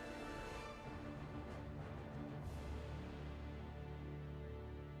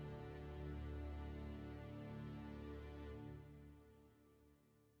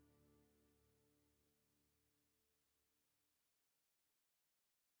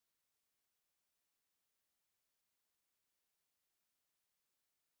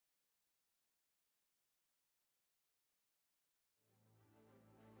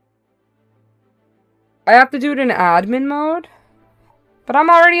 I have to do it in admin mode? But I'm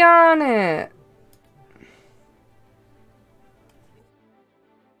already on it.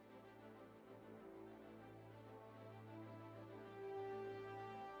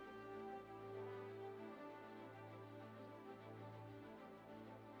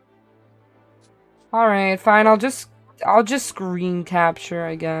 Alright, fine. I'll just screen capture,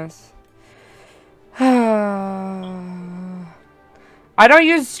 I guess. I don't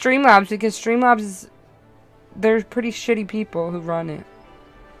use Streamlabs because Streamlabs, they're pretty shitty people who run it.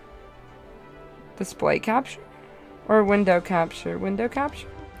 Display capture? Or window capture? Window capture?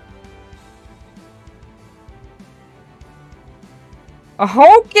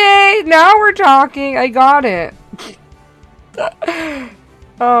 Okay, now we're talking. I got it.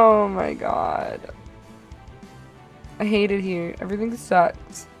 Oh my god. I hate it here. Everything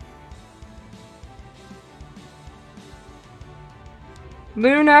sucks.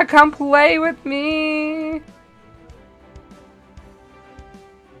 Luna, come play with me!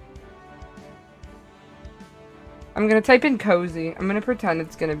 I'm gonna type in cozy. I'm gonna pretend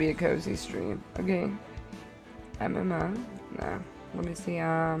it's gonna be a cozy stream. Okay. MMO? No. Let me see,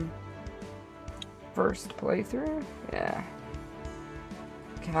 first playthrough? Yeah.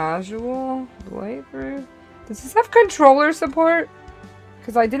 Casual playthrough? Does this have controller support?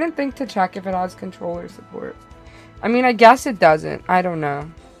 Because I didn't think to check if it has controller support. I mean, I guess it doesn't. I don't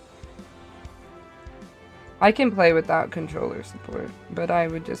know. I can play without controller support, but I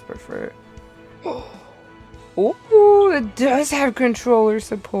would just prefer it. Oh, it does have controller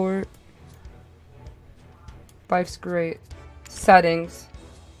support. Life's great. Settings.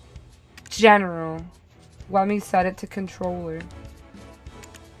 General. Let me set it to controller.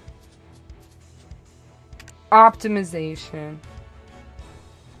 Optimization.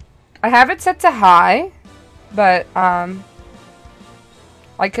 I have it set to high, but I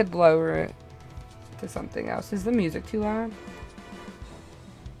could lower it to something else. Is the music too loud?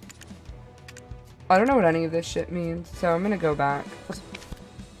 I don't know what any of this shit means, so I'm gonna go back.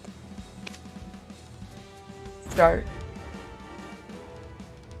 Start.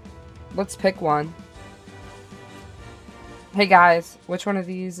 Let's pick one. Hey guys, which one of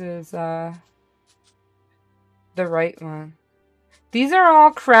these is the right one? These are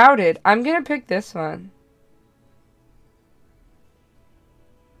all crowded. I'm gonna pick this one.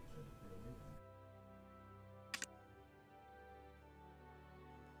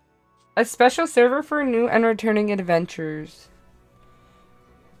 A special server for new and returning adventures.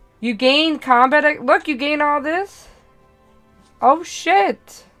 You gain combat. Look, you gain all this. Oh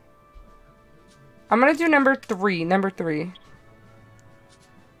shit. I'm gonna do number 3. Number 3.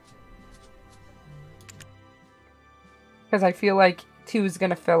 Because I feel like 2 is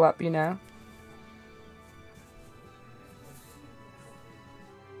gonna fill up, you know?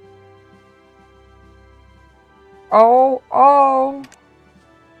 Oh.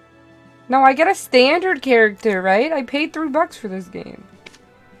 No, I get a standard character, right? I paid $3 for this game.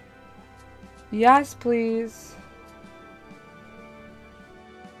 Yes, please.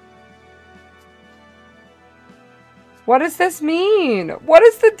 What does this mean? What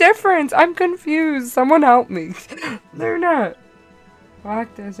is the difference? I'm confused. Someone help me. They're not.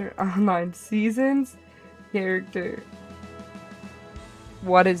 Black Desert Online Seasons character.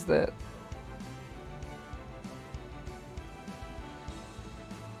 What is that?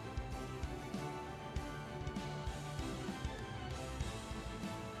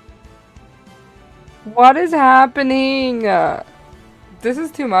 What is happening? This is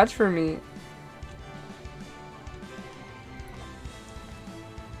too much for me.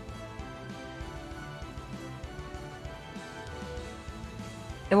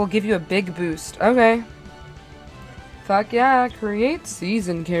 It will give you a big boost. Okay. Fuck yeah, create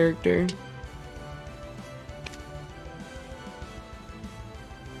season character.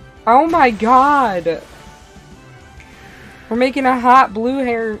 Oh my god! We're making a hot blue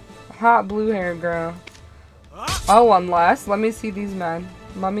hair girl. Oh, unless, let me see these men.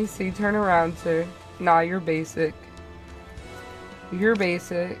 Let me see, turn around, sir. Nah, you're basic. You're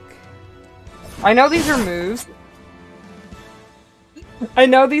basic. I know these are moves. I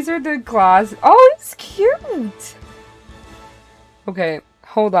know these are the class. Oh, it's cute! Okay,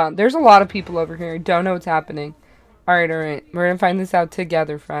 hold on. There's a lot of people over here. I don't know what's happening. Alright, alright. We're gonna find this out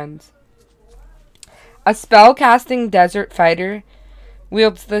together, friends. A spell-casting desert fighter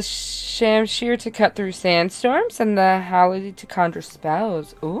wields the shamshir to cut through sandstorms and the halidi to conjure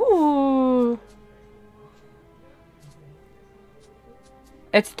spells. Ooh.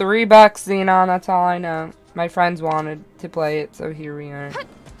 It's $3, Xenon. That's all I know. My friends wanted to play it, so here we are.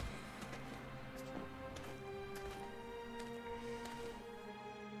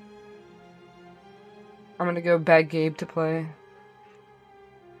 I'm gonna go beg Gabe to play.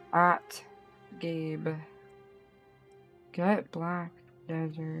 At Gabe. Get Black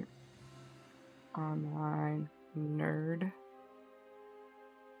Desert Online Nerd.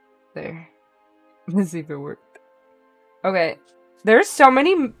 There. Let's see if it worked. Okay. There's so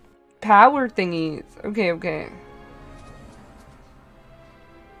many power thingies. Okay, okay.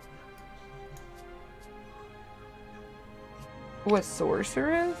 What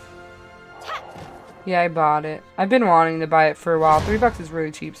sorceress? Yeah, I bought it. I've been wanting to buy it for a while. $3 is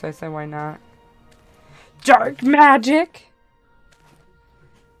really cheap, so I said why not. Dark magic!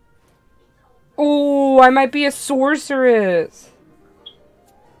 Oh, I might be a sorceress.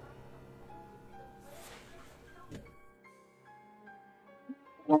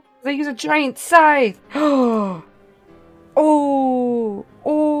 They use a giant scythe. Oh, oh,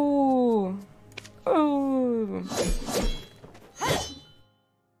 oh.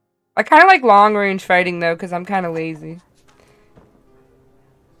 I kind of like long range fighting though, because I'm kind of lazy.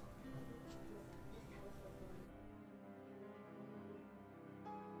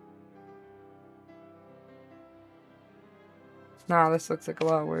 Nah, this looks like a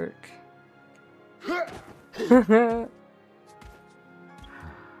lot of work.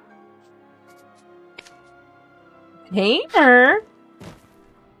 Tamer?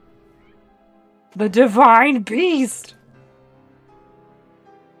 The divine beast!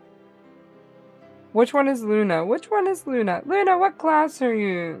 Which one is Luna? Which one is Luna? Luna, what class are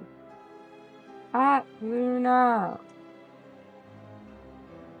you? Luna.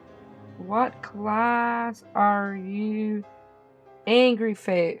 What class are you? Angry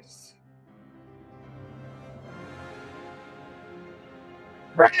face.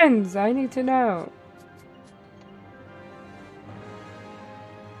 Friends, I need to know.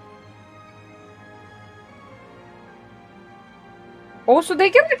 Also, they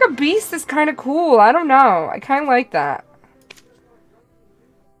get like a beast that's kind of cool. I don't know. I kind of like that.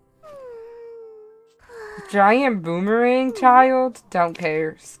 Giant boomerang child? Don't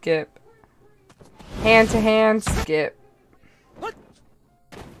care. Skip. Hand to hand? Skip.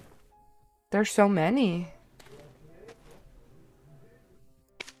 There's so many.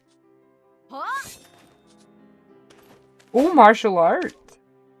 Oh, martial arts.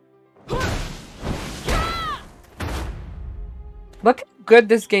 Look how good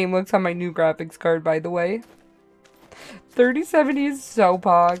this game looks on my new graphics card, by the way. 3070 is so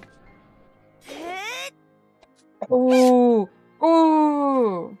pog. Ooh.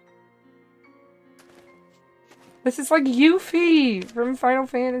 Ooh. This is like Yuffie from Final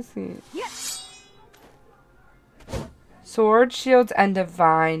Fantasy. Yes. Sword, shields, and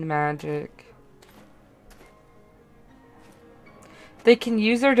divine magic. They can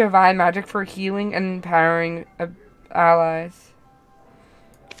use their divine magic for healing and empowering allies.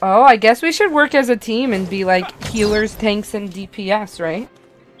 Oh, I guess we should work as a team and be like healers, tanks, and DPS, right?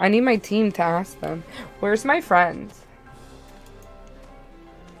 I need my team to ask them. Where's my friends?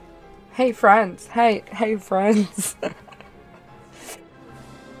 Hey, friends. Hey, friends.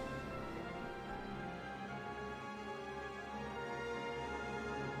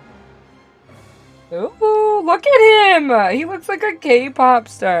 Ooh, look at him! He looks like a K-pop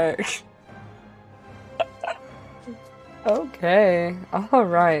star. Okay,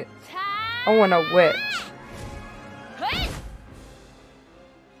 alright. I want a witch.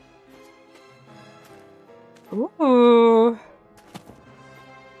 Ooh.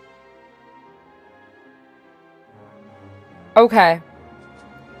 Okay.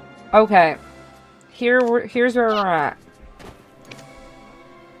 Okay. Here's where we're at.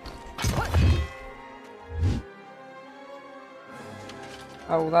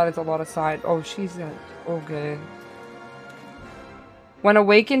 Oh, that is a lot of side. Oh, she's a... Okay. When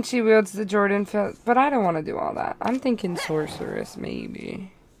awakened, she wields the Jordan field. But I don't want to do all that. I'm thinking sorceress,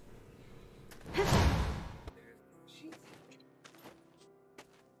 maybe.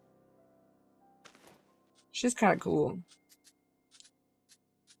 She's kind of cool.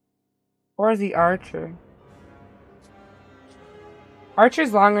 Or the archer.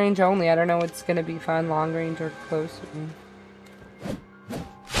 Archer's long range only. I don't know what's gonna be fun, long range or close.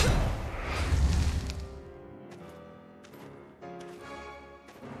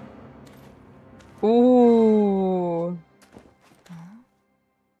 Ooh.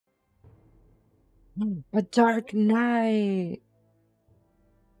 A dark knight.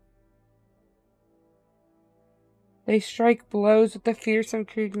 They strike blows with the fearsome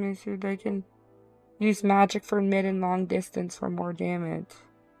Kriegman so they can use magic for mid and long distance for more damage.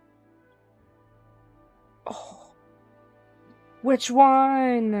 Oh. Which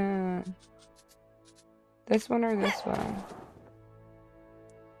one? This one or this one?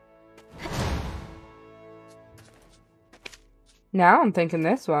 Now I'm thinking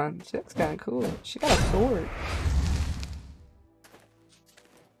this one. She looks kind of cool. She got a sword.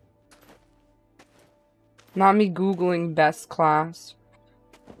 Not me Googling best class.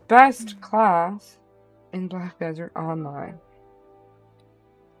 Best class in Black Desert Online.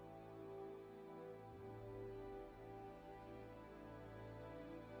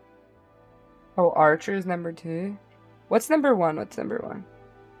 Oh, Archer is number 2. What's number 1? What's number 1?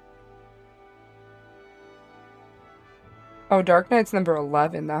 Oh, Dark Knight's number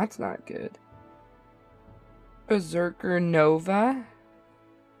 11. That's not good. Berserker Nova.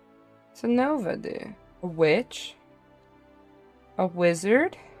 What's a Nova do? A witch? A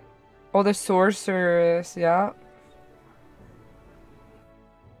wizard? Oh, the sorceress. Yeah.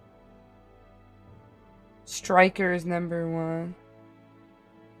 Striker is number 1.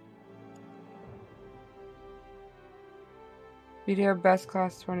 Video Best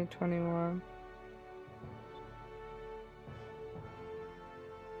Class 2021.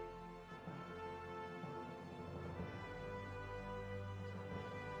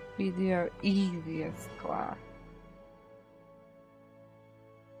 Video Easiest Class.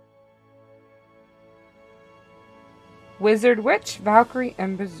 Wizard, Witch, Valkyrie,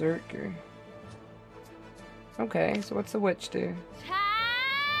 and Berserker. Okay, so what's the witch do?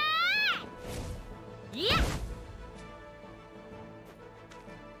 Yeah.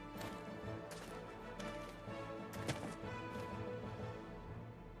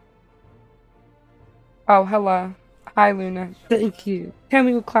 Oh, hello. Hi, Luna. Thank you. Tell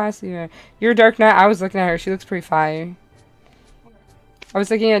me what class you are. You're a Dark Knight. I was looking at her. She looks pretty fire. I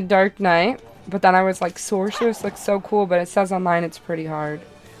was looking at Dark Knight, but then I was like, Sorceress looks so cool, but it says online it's pretty hard.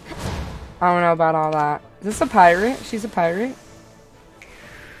 I don't know about all that. Is this a pirate? She's a pirate?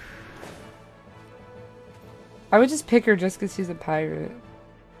 I would just pick her just because she's a pirate.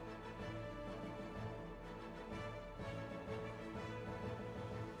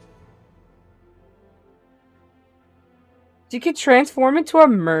 You could transform into a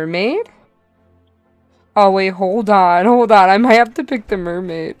mermaid? Oh wait, hold on, hold on. I might have to pick the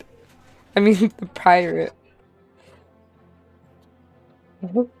mermaid. I mean, the pirate.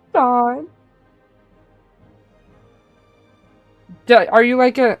 Hold on. Are you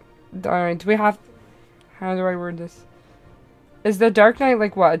like a... Alright, do we have... How do I word this? Is the Dark Knight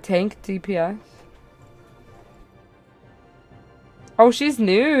like what, a tank DPS? Oh, she's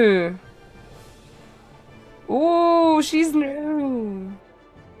new. Ooh, she's new.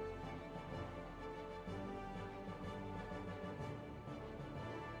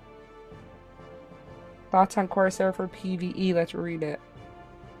 Thoughts on Corsair for PvE? Let's read it.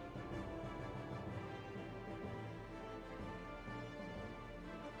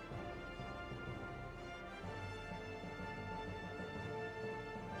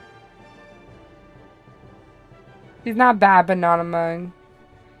 She's not bad, but not among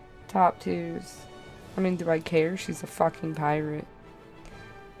top 2s. I mean, do I care? She's a fucking pirate.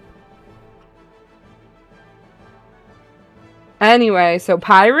 Anyway, so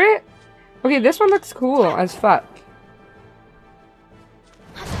pirate? Okay, this one looks cool as fuck.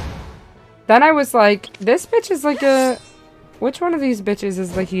 Then I was like, this bitch is like a... Which one of these bitches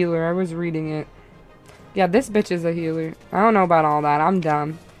is the healer? I was reading it. Yeah, this bitch is a healer. I don't know about all that. I'm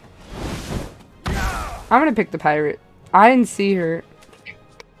dumb. I'm gonna pick the pirate. I didn't see her.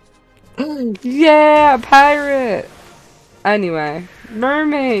 Yeah, pirate! Anyway,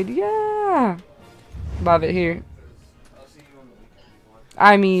 mermaid, yeah! Love it here.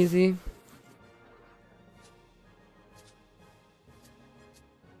 I'm easy.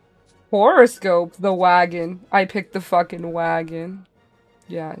 Horoscope, the wagon. I picked the fucking wagon.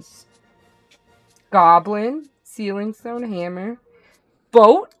 Yes. Goblin, ceiling stone, hammer.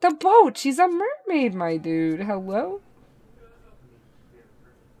 Boat? The boat! She's a mermaid, my dude. Hello?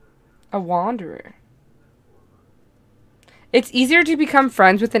 A wanderer. It's easier to become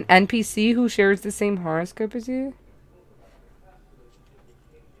friends with an NPC who shares the same horoscope as you.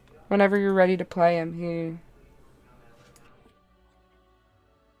 Whenever you're ready to play, I'm here.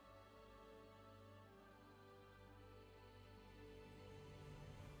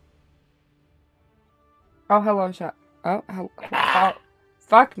 Oh, hello, chat. Oh, hello. Oh,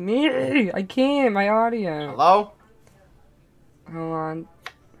 fuck me! I can't. My audio. Hello? Hold on.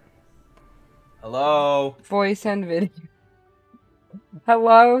 Hello? Voice and video.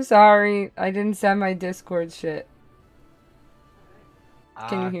 Hello, sorry. I didn't send my Discord shit.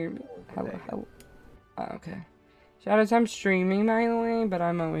 Can you hear me? Hello, hello. Oh, okay. Shoutouts, I'm streaming, by the way, but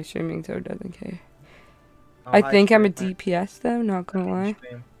I'm always streaming, so it doesn't care. Oh, I think I'm a DPS, though, not gonna lie.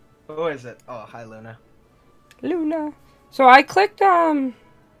 Who is it? Oh, hi, Luna. Luna. So I clicked, new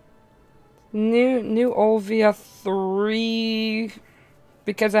Olvia 3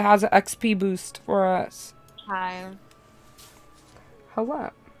 because it has an XP boost for us. Hi.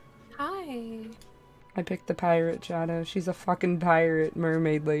 Hello. Hi. I picked the pirate, Shadow. She's a fucking pirate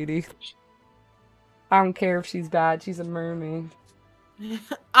mermaid lady. I don't care if she's bad. She's a mermaid. I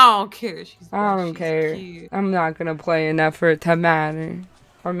don't care. I don't care. Cute. I'm not gonna play enough for it to matter.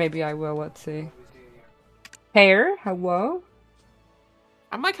 Or maybe I will. Let's see. Hair? Hello?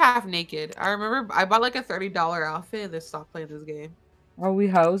 I'm like half naked. I remember I bought like a $30 outfit and then stopped playing this game. Are we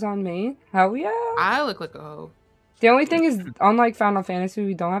hoes on me? Hell yeah. I look like a hoe. The only thing is, unlike Final Fantasy,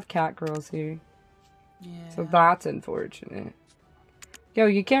 we don't have cat girls here. Yeah. So that's unfortunate. Yo,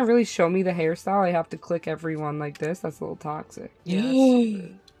 you can't really show me the hairstyle. I have to click everyone like this. That's a little toxic. Yeah.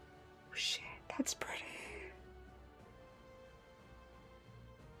 Oh, shit, that's pretty.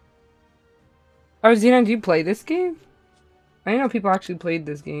 Oh, Xenon, do you play this game? I didn't know people actually played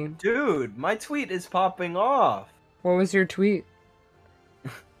this game. Dude, my tweet is popping off. What was your tweet?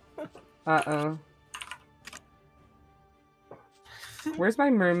 Uh-oh. Where's my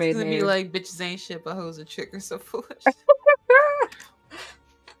mermaid It's gonna hair? be like, bitches ain't shit, but hoes are trick or so foolish.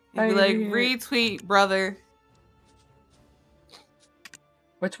 You'd be like, retweet, brother.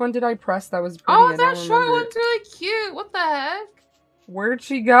 Which one did I press that was pretty? Oh, that short one's really cute. What the heck? Where'd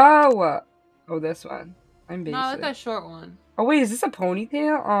she go? Oh, this one. I'm basic. No, I like that short one. Oh, wait, is this a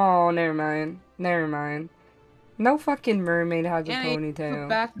ponytail? Oh, never mind. Never mind. No fucking mermaid has a ponytail.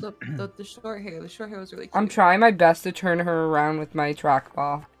 Back the short hair. The short hair was really cute. I'm trying my best to turn her around with my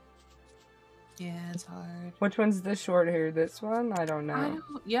trackball. Yeah, it's hard. Which one's the short hair? This one? I don't know.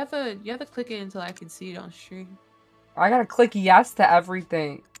 You have to click it until I can see it on stream. I gotta click yes to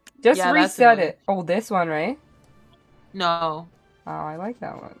everything. Just reset it. Oh, this one, right? No. Oh, I like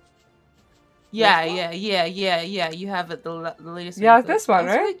that one. Yeah. You have it, the latest one. Yeah, this one,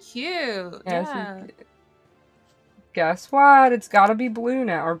 right? Really cute. Yeah. Guess what? It's gotta be blue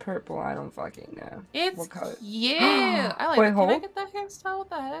now, or purple. I don't fucking know. It's what color? Yeah. I like Wait, it. hold. Can I get that hairstyle? What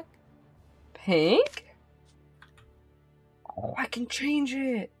the heck? Pink? Oh, I can change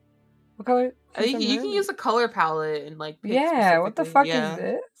it. What color? I think you can use a color palette and like pick yeah, what the fuck is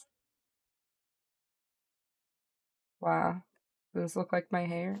this? Wow. Does this look like my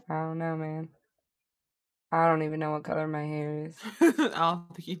hair? I don't know, man. I don't even know what color my hair is. I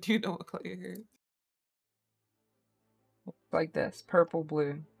don't think you do know what color your hair is. Like this. Purple,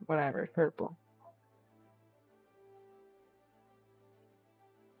 blue. Whatever. Purple.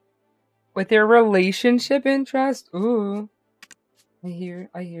 With your relationship interest? Ooh. I hear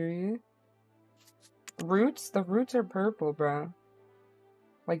you. Roots? The roots are purple, bro.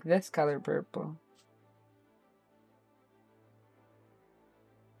 Like this color purple.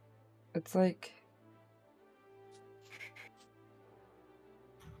 It's like...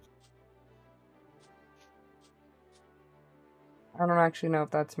 I don't actually know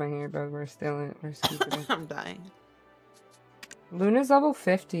if that's my hair, but we're keeping it. I'm dying. Luna's level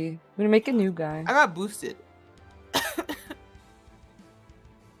 50. I'm gonna make a new guy. I got boosted.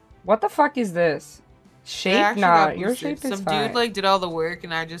 What the fuck is this? Shape? Nah, your shape is Some fine. dude like did all the work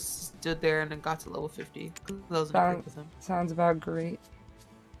and I just stood there and then got to level 50. Sounds about great.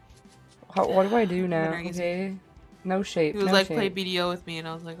 What do I do now? Okay. No shape. He was no like, shape. play BDO with me and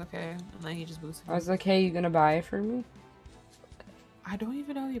I was like, okay. And then he just boosted me. I was like, hey, you gonna buy it for me? I don't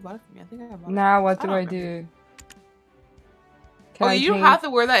even know if you bought it for me. I think I bought it. Now what do I do? You don't have to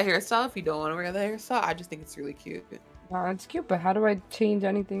wear that hairstyle if you don't want to wear that hairstyle. I just think it's really cute. It's cute, but how do I change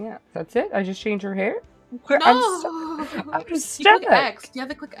anything else? That's it? I just change her hair? No. I'm You stuck. click X. You have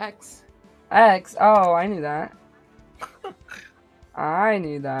to click X. X. Oh, I knew that. I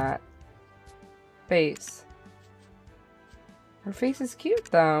knew that. Face. Her face is cute,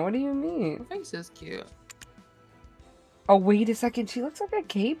 though. What do you mean? Her face is cute. Oh, wait a second. She looks like a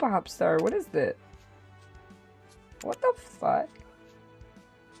K-pop star. What is this? What the fuck?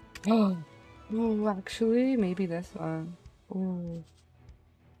 Oh, actually, maybe this one. Ooh.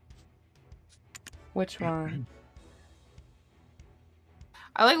 Which one?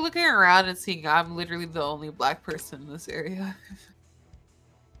 I like looking around and seeing I'm literally the only black person in this area.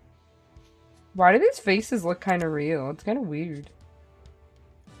 Why do these faces look kind of real? It's kind of weird.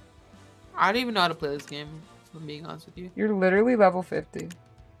 I don't even know how to play this game, if I'm being honest with you. You're literally level 50.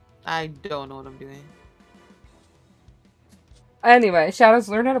 I don't know what I'm doing. Anyway, Shadows,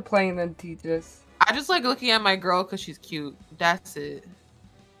 learn how to play and then teach us. I just like looking at my girl because she's cute. That's it.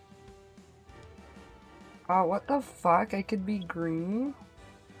 Oh, what the fuck? I could be green?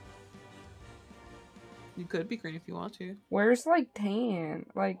 You could be green if you want to. Where's, like, tan?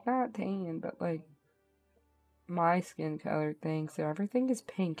 Like, not tan, but, like, my skin color thing. So everything is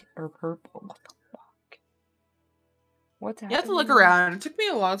pink or purple. What the fuck? What's happening? You have to look around. It took me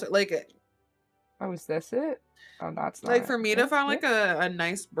a while to, like... Oh, is this it? Oh, that's not Like, it. for me to find, That's like, it? a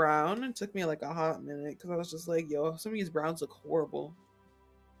nice brown, it took me, like, a hot minute. Because I was just like, yo, some of these browns look horrible.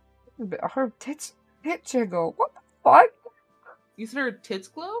 Her tits jiggle. What the fuck? You said her tits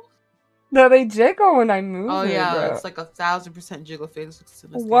glow? No, they jiggle when I move. Oh, it, yeah. bro. It's like 1000% jiggle physics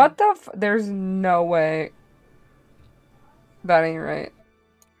in this What game. the There's no way. That ain't right.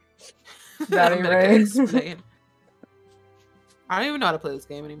 That I'm ain't gonna right. explain. I don't even know how to play this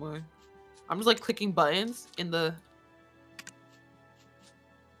game anymore. I'm just like clicking buttons in the...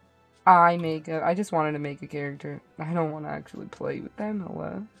 I just wanted to make a character. I don't want to actually play with them.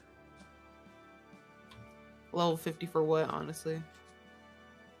 Hello. Level 50 for what, honestly?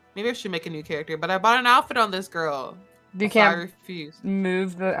 Maybe I should make a new character, but I bought an outfit on this girl. You So I can't refuse.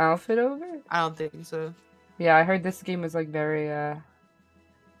 move the outfit over? I don't think so. Yeah, I heard this game was like very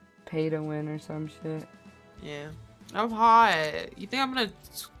pay to win or some shit. Yeah. I'm hot. You think I'm gonna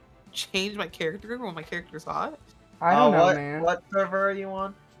change my character when my character's hot? I don't know, what, man. What server are you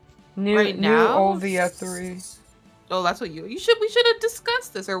on? New Right now? Olvia 3. Oh, that's what we should have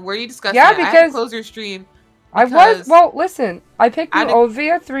discussed this, or were you discussing Yeah, it? I had because to close your stream. Well, listen, I picked I New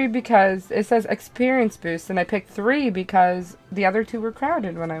Olvia 3 because it says experience boost, and I picked 3 because the other 2 were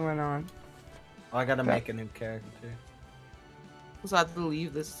crowded when I went on. Oh, I gotta make a new character. So I have to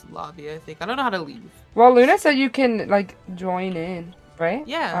leave this lobby, I think. I don't know how to leave. Well, Luna said you can, like, join in, right?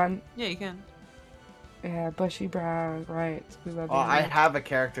 Yeah. Yeah, you can. Yeah, bushy brows, right. We love Oh, you, I man. have a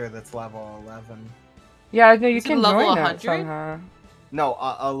character that's level 11. Yeah, no, you Is it can level join that 100? somehow. No,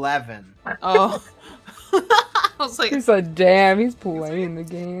 11. Oh. I was like, He's like, damn, he's playing the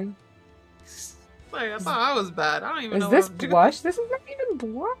game. I thought I was bad. I don't even Is know this what I'm doing. blush? This is not even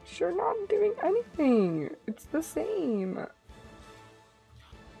blush. You're not doing anything. It's the same.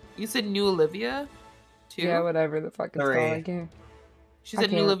 You said New Olivia? 2? Yeah, whatever the fuck it's 3. called. I can't. She I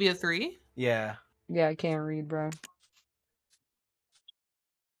said New can't. Olivia 3? Yeah. Yeah, I can't read, bro.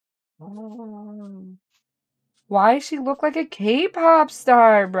 Why does she look like a K-pop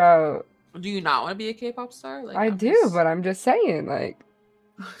star, bro? Do you not want to be a K-pop star? Like, I I'm do, just- but I'm just saying, like,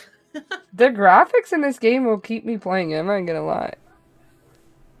 the graphics in this game will keep me playing it, I'm not gonna lie.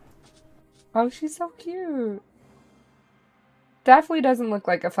 Oh, she's so cute. Definitely doesn't look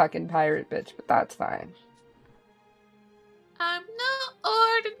like a fucking pirate bitch, but that's fine. I'm no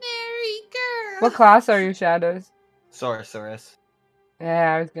ordinary girl. What class are you, Shadows? Sorceress.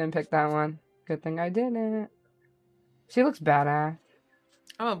 Yeah, I was gonna pick that one. Good thing I didn't. She looks badass.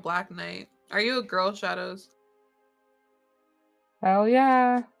 I'm a Black Knight. Are you a girl, Shadows? Hell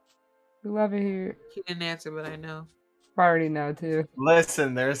yeah. We love it here. He didn't answer, but I know. I already know, too.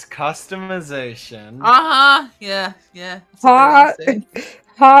 Listen, there's customization. Uh-huh. Yeah, yeah. That's what they're Hot, gonna say.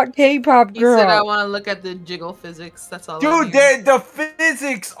 hot K-pop He girl. said I want to look at the jiggle physics. That's all. Dude, the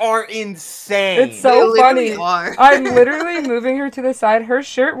physics are insane. It's so funny. Are. I'm literally moving her to the side. Her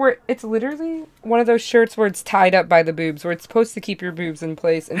shirt, it's literally one of those shirts where it's tied up by the boobs, where it's supposed to keep your boobs in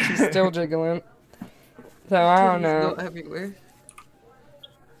place, and she's still jiggling. So I don't know. Go everywhere.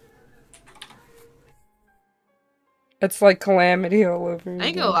 It's like calamity all over. I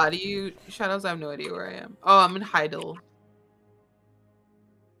ain't gonna lie to you, Shadows. I have no idea where I am. Oh, I'm in Heidel.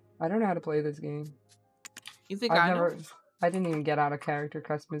 I don't know how to play this game. You think I know? I didn't even get out of character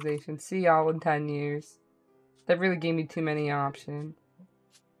customization. See y'all in 10 years. That really gave me too many options.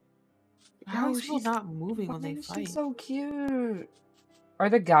 How Oh, is people she's not moving why when they is fight? she so cute? Are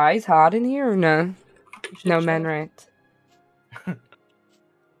the guys hot in here or no? You should No men, check. right?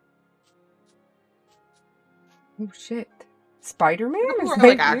 Oh shit. Spider-Man People is are like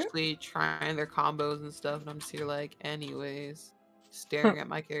right here? actually trying their combos and stuff, and I'm just here like, anyways, staring at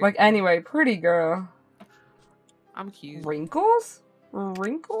my character. Like, anyway, pretty girl. I'm cute. Wrinkles?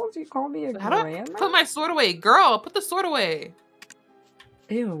 Wrinkles? You call me a How do I grandma? put my sword away? Girl, put the sword away.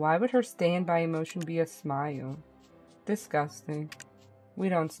 Ew, why would her standby emotion be a smile? Disgusting. We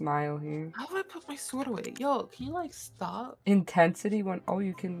don't smile here. How do I put my sword away? Yo, can you like stop? Intensity when oh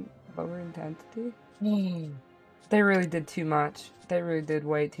you can lower intensity? They really did too much. They really did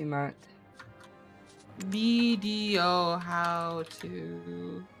way too much. BDO, how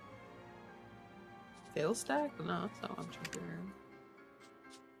to fail stack? No, that's not what I'm trying to learn.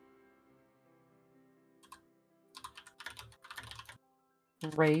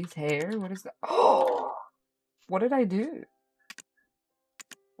 Raise hair? What is that? Oh! What did I do?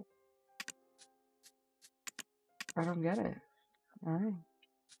 I don't get it. Alright.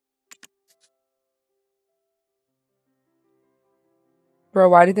 Bro,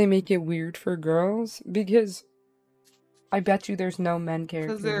 why did they make it weird for girls? Because I bet you there's no men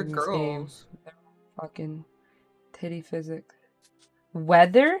characters Because they're in this game. girls. They're fucking titty physics.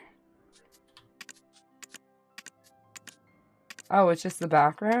 Weather? Oh, it's just the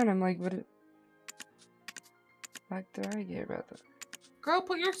background? I'm like, what did I get about that? Girl,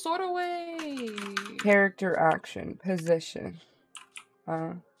 put your sword away. Character action. Position.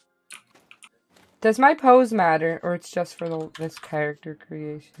 Does my pose matter, or it's just for this character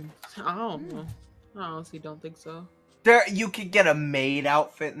creation? I don't know. I honestly don't think so. You could get a maid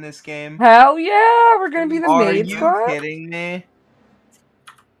outfit in this game. Hell yeah! We're gonna be the Are maid you squad? kidding me?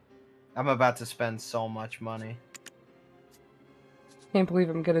 I'm about to spend so much money. Can't believe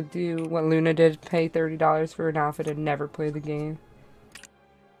I'm gonna do what Luna did, pay $30 for an outfit and never play the game.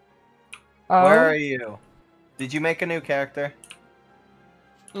 Oh, Where are you? Did you make a new character?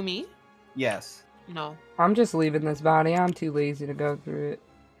 Who, me? Yes. No. I'm just leaving this body. I'm too lazy to go through it.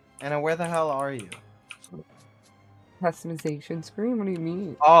 Anna, where the hell are you? Customization screen? What do you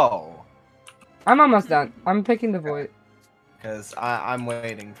mean? Oh. I'm almost done. I'm picking the void. Because I'm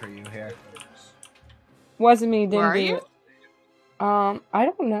waiting for you here. Wasn't me, Where didn't are do you? it. I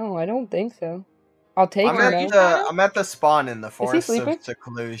don't know. I don't think so. I'll take I'm her at though. I'm at the spawn in the Forest sleeping? of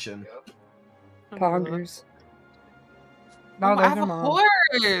Seclusion. Poggers. Oh, No, I there's have her a mom.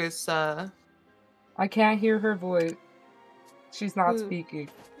 horse. I can't hear her voice. She's not Who? speaking.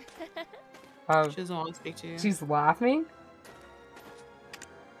 She doesn't want to speak to you. She's laughing?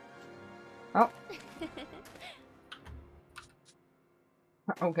 Oh.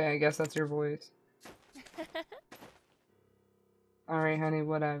 Okay, I guess that's your voice. Alright, honey,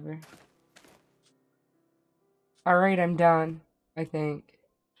 whatever. Alright, I'm done. I think.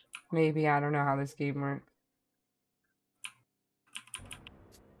 Maybe, I don't know how this game works.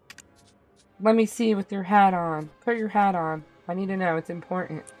 Let me see with your hat on. Put your hat on. I need to know, it's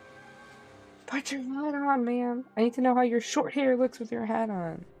important. Put your hat on, man. I need to know how your short hair looks with your hat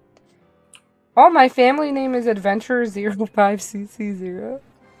on. Oh, my family name is Adventurer05CC0.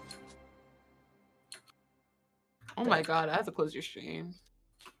 Oh my god, I have to close your stream.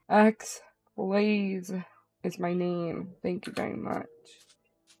 X Blaze is my name. Thank you very much.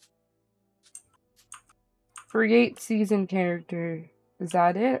 Create season character. Is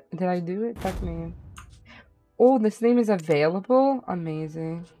that it? Did I do it? That name. Oh, this name is available?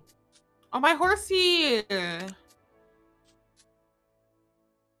 Amazing. Oh, my horsey!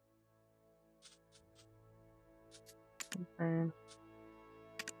 Confirm.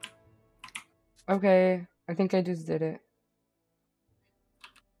 Okay, I think I just did it.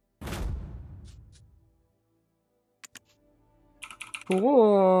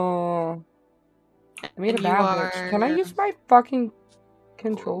 Cool. I made a bad bitch. Can I use my fucking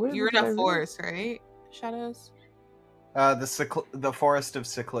controller? You're in Did I a really- forest, right? Shadows? The Forest of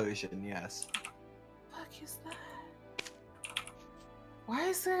Seclusion, yes. Fuck is that? Why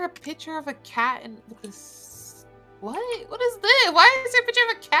is there a picture of a cat and with this? What? What is this? Why is there a picture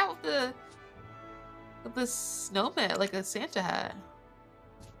of a cat with the snowman, like a Santa hat?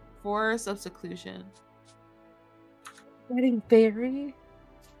 Forest of Seclusion. Wedding fairy?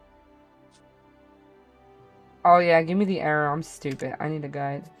 Oh yeah, give me the arrow. I'm stupid. I need a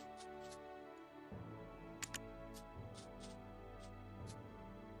guide.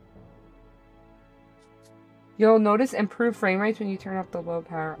 You'll notice improved frame rates when you turn up the low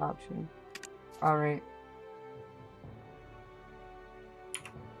power option. Alright.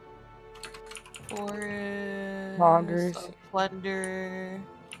 Forest Loggers. of Plunder.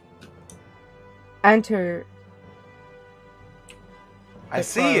 Enter. I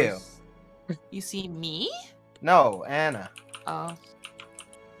see you. You see me? No, Anna. Oh.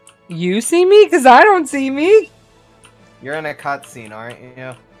 You see me? Because I don't see me. You're in a cutscene, aren't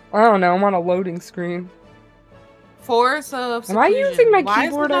you? I don't know. I'm on a loading screen. Force of Am I seclusion. using my Why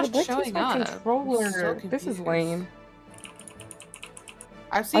keyboard? is it not What's showing my up? controller? I'm so This is confused. lame.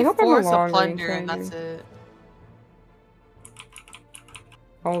 I've seen hope I'm a Force of long-range plunder and fighter. that's it.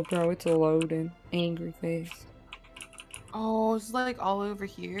 Oh, bro, it's a loading. Angry face. Oh, it's like all over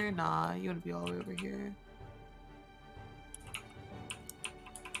here? Nah, you wouldn't be all over here.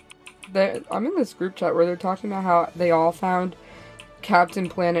 I'm in this group chat where they're talking about how they all found Captain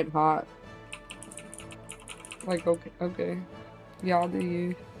Planet hot. Like, okay. Y'all do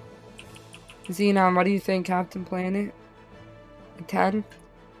you. Xenon, what do you think, Captain Planet? A 10?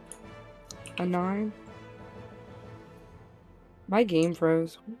 A 9? My game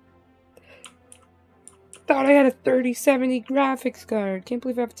froze. Thought I had a 3070 graphics card. Can't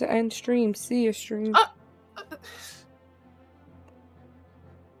believe I have to end stream. See a stream.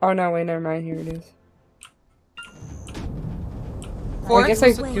 Oh no, wait, never mind. Here it is. I guess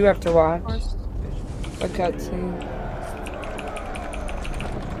I do have to watch a cutscene.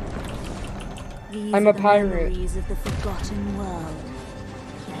 I'm a pirate. Of the forgotten world.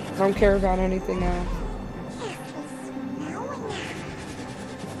 I don't care about anything else.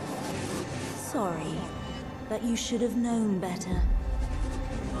 Sorry, but you should have known better.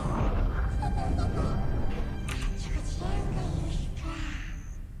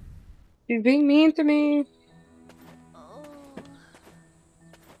 She's being mean to me.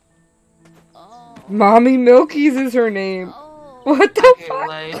 Mommy Milky's is her name. What the fuck?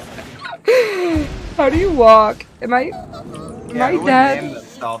 How do you walk? Am I dead? Name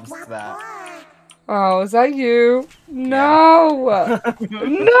themselves that. Oh, is that you? No!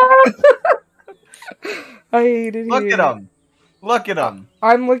 No! I hate it Look here. at him. Look at him.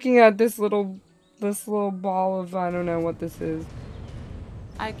 I'm looking at this little ball of, I don't know what this is.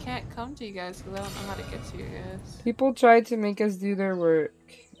 I can't come to you guys because I don't know how to get to you guys. People tried to make us do their work.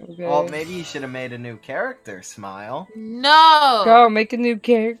 Okay. Well, maybe you should have made a new character, Smile. No! Go, make a new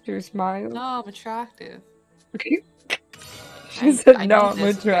character, Smile. No, I'm attractive. She said, I no, need I'm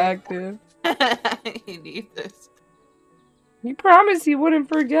this, okay? attractive. I need this. You promised you wouldn't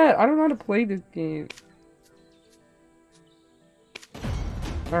forget. I don't know how to play this game.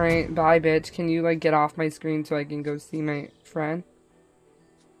 Alright, bye, bitch. Can you, like, get off my screen so I can go see my friend?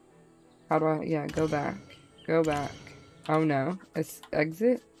 How do I... Yeah, go back. Go back. Oh, no. It's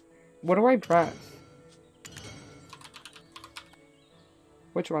exit? What do I press?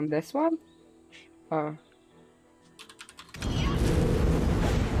 Which one? This one? Oh.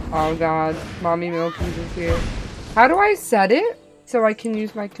 Oh, God. Mommy Milky's is here. How do I set it so I can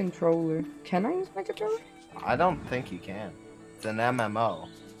use my controller? Can I use my controller? I don't think you can. It's an MMO.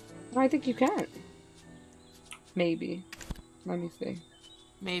 I think you can. Maybe. Let me see.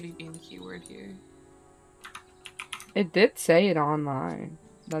 Maybe being the keyword here. It did say it online.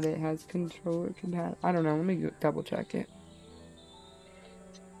 That it has controller compatible. I don't know. Let me double check it.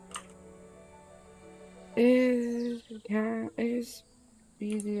 Is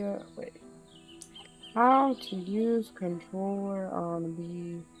media. Wait. How to use controller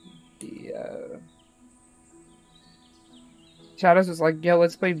on BDO. Shadows was like, yo,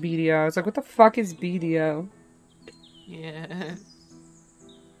 let's play BDO. I was like, what the fuck is BDO? Yeah.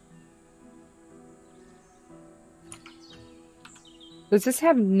 Does this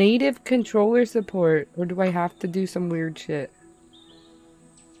have native controller support? Or do I have to do some weird shit?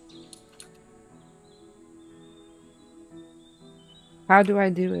 How do I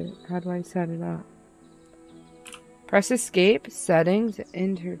do it? How do I set it up? Press escape, settings,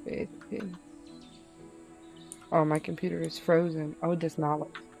 interface. Okay. Oh, my computer is frozen. Oh, it does not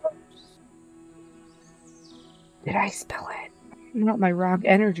look. Did I spill it? Not my rock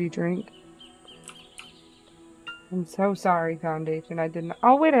energy drink. I'm so sorry, Foundation. I didn't.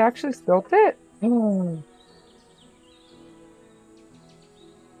 Oh, wait, I actually spilled it? Oh.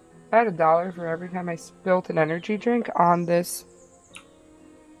 I had $1 for every time I spilt an energy drink on this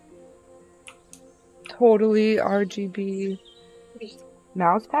totally RGB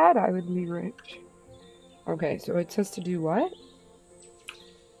mouse pad. I would be rich. Okay, so it says to do what?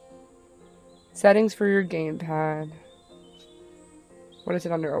 Settings for your gamepad. What is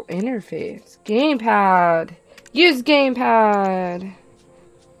it under? Oh, interface. Gamepad! Use gamepad!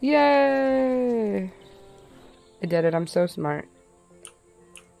 Yay! I did it. I'm so smart.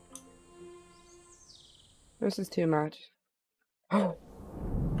 This is too much.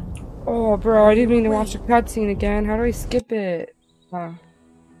 Oh, bro, I didn't mean to watch the cutscene again. How do I skip it? Oh.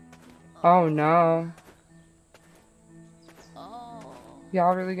 Oh no.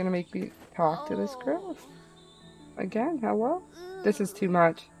 Y'all really gonna make me talk to this girl? Again, hello? This is too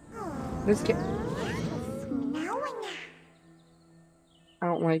much. This ca- I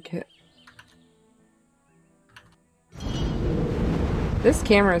don't like it. This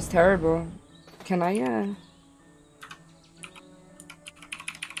camera is terrible. Can I,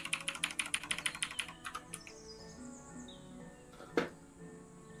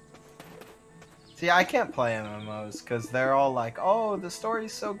 See, I can't play MMOs because they're all like, "Oh, the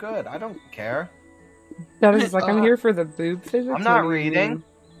story's so good." I don't care. That is like, I'm here for the boob physics. I'm not What do you reading. mean?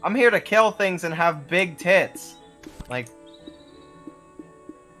 I'm here to kill things and have big tits. Like,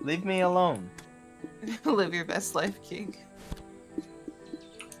 leave me alone. Live your best life, King.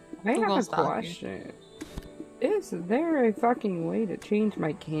 I Who have gonna a stop you? question. Is there a fucking way to change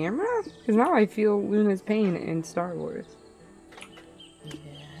my camera? Because now I feel Luna's pain in Star Wars. Yeah.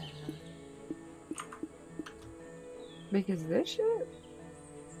 Because this shit?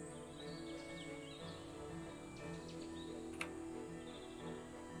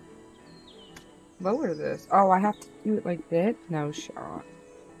 Lower this. Oh, I have to do it like that? No shot.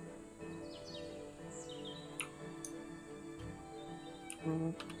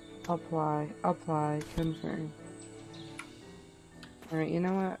 Apply, confirm. Alright, you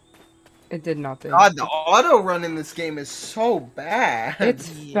know what? It did nothing. God, the auto run in this game is so bad. It's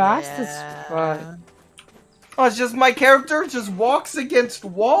fast as fuck. Oh, it's just my character just walks against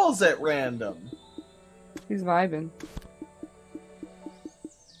walls at random. He's vibing.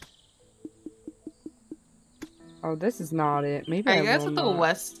 Oh, this is not it. Maybe Are I you guys will at the not.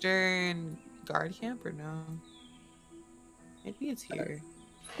 Western Guard Camp or no? Maybe it's here.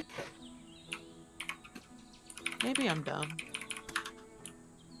 Maybe I'm dumb.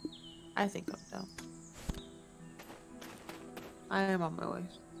 I think I'm dumb. I am on my way.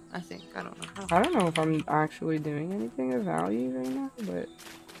 I think. I don't know. I don't know if I'm actually doing anything of value right now, but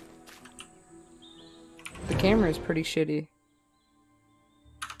the camera is pretty shitty.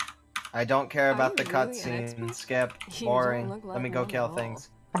 I don't care about the you really an cutscene. expert? Skip. You Boring. don't look Let like me go one kill at all. things.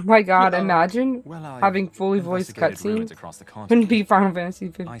 Oh my god, No. imagine Well, I've having fully voiced investigated ruins cutscenes. across the Wouldn't continent. be Final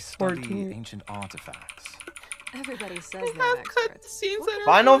Fantasy I study 14. ancient artifacts. Everybody says They they're have experts. cutscenes that are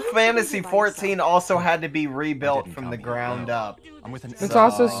Final good. Fantasy 14 also had to be rebuilt didn't from come the here, ground no. up. I'm with an It's So-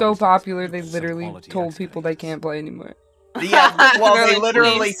 also so popular they Some literally quality told people they escalators. can't play anymore. Yeah, well, They're they like,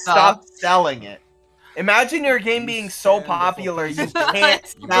 literally "Please stop." stopped selling it. Imagine your game being so popular you can't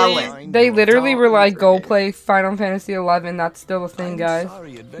sell it. They literally were like, go play Final Fantasy 11. That's still a thing, guys.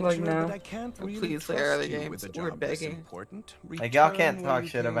 Like, no. Please play early games. We're begging. Like, y'all can't talk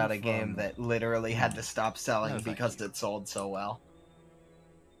shit about a game that literally had to stop selling because it sold so well.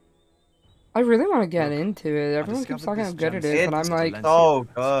 I really want to get Look, into it. Everyone keeps discovered talking how this good it gem is, but I'm It's like, Valencia so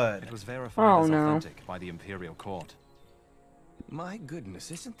port. good. It was verified Oh, as no. authentic by the Imperial Court. My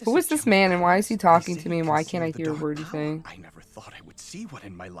goodness, isn't this who a is this jump man and why is he palace? talking They to say me it and why can can't I seal the hear a dark word he's power. saying? I never thought I would see one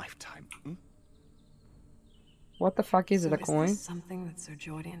in my lifetime. What the fuck is it, a So coin? this something that Sir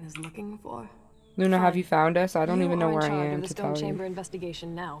Jordan is looking for? Luna, have Fine. you found us? I don't You even know are in where I charge am of the to Stone tell Chamber you.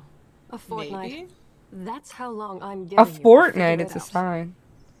 investigation now. A fortnight. Maybe. That's how long I'm A giving you to fortnight, figure it's it a out. sign.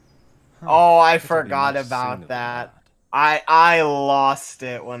 Oh, I It'll be forgot much about sooner than that. I lost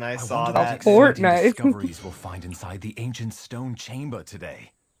it when I saw wonder what that. exciting Fortnite. discoveries we'll find inside the ancient stone chamber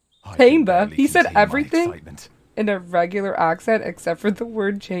today. I can Chamber? barely He said contain my everything? excitement. In a regular accent, except for the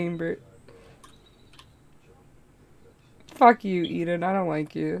word chamber. Fuck you, Eden. I don't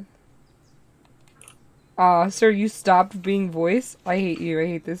like you. Sir, you stopped being voice? I hate you. I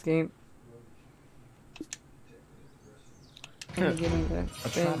hate this game. Let me give you this A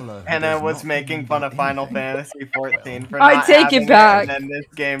thing. traveler who And I does was not making believe fun in of Final anything. Fantasy 14 for I not take it having back. and then this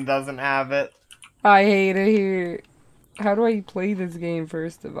game doesn't have it. I hate it here. How do I play this game,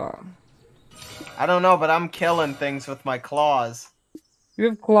 first of all? I don't know, but I'm killing things with my claws. You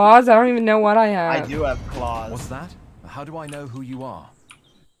have claws? I don't even know what I have. I do have claws. What's that? How do I know who you are?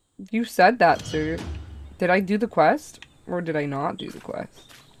 You said that, sir. Did I do the quest? Or did I not do the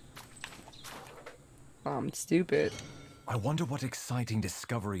quest? I'm stupid. I wonder what exciting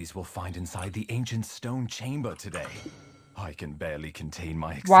discoveries we'll find inside the ancient stone chamber today. I can barely contain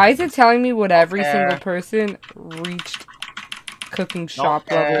my excitement. Why is it telling me what every care. single person reached cooking shop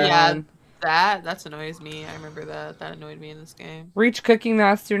care. level Yeah, on? that annoys me. I remember that. That annoyed me in this game. Reach cooking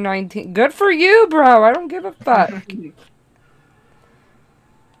master 19. Good for you, bro. I don't give a fuck.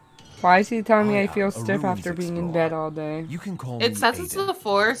 Why is he telling me I I feel am a stiff ruins after being in explorer. bed all day? You can call It me says it's Aiden. the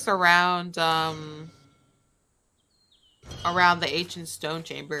force around around the ancient stone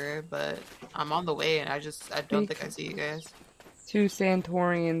chamber, but I'm on the way and I don't think I see you guys. To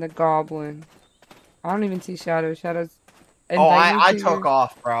Santorian, the goblin. I don't even see Shadow. Shadow's... Oh, I to took your...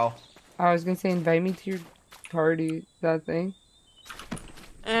 off, bro. I was gonna say, invite me to your party. That thing.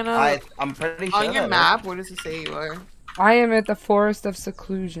 And I'm pretty sure on your that map, where does it say you are? I am at the Forest of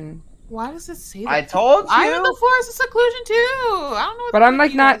Seclusion. Why does it say that? I told you. I'm in the Forest of Seclusion too. I don't know what. But I'm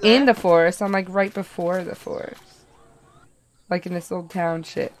like you not guys are. in the forest. I'm like right before the forest. Like in this little town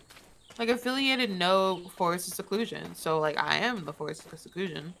shit. Like affiliated, no Forest of Seclusion. So like I am in the Forest of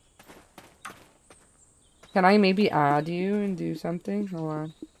Seclusion. Can I maybe add you and do something? Hold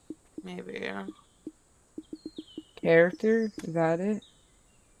on. Maybe. Yeah. Character? Is that it?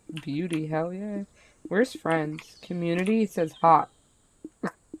 Beauty? Hell yeah. Where's friends? Community? It says hot.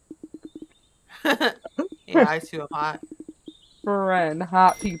 Yeah, I too am hot. Friend.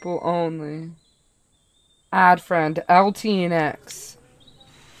 Hot people only. Add friend. LT and X.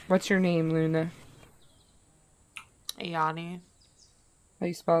 What's your name, Luna? Ayani. How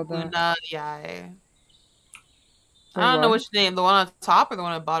you spell that? Luna, yeah. Say I don't know what? which name. The one on top or the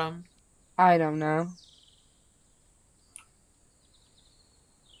one at bottom? I don't know.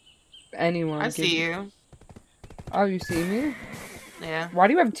 Anyone. I give see me- you. Oh, you see me? Yeah. Why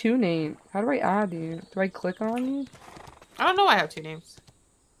do you have two names? How do I add you? Do I click on you? I don't know why I have two names.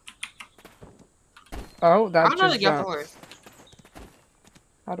 Oh, I that don't know just the Guild jumped. Wars.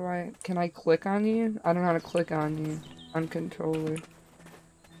 How do I... Can I click on you? I don't know how to click on you. On controller.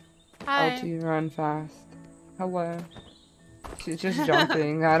 Hi. LT run fast. Hello. She's just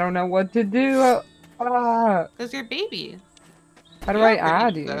jumping. I don't know what to do. Ah. Because you're baby. How do You're I pretty,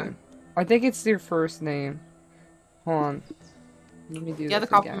 add though. you? I think it's your first name. Hold on. Let me do Yeah, the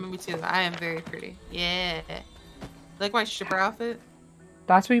this again. compliment me too. I am very pretty. Yeah. Like my stripper outfit?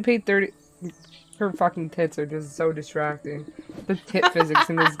 That's what you paid 30... Her fucking tits are just so distracting. The tit physics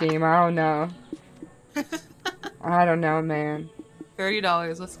in this game, I don't know. I don't know, man.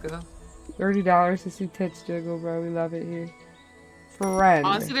 $30. Let's go. $30 to see tits jiggle, bro. We love it here. Friend.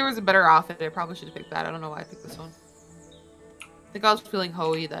 Honestly, there was a better outfit. I probably should have picked that. I don't know why I picked this one. I think I was feeling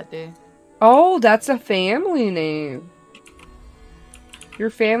hoey that day. Oh, that's a family name. Your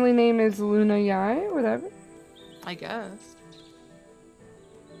family name is Luna Yai, whatever. I guess.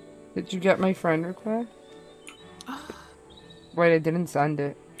 Did you get my friend request? Wait, I didn't send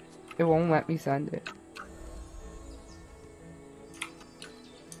it. It won't let me send it.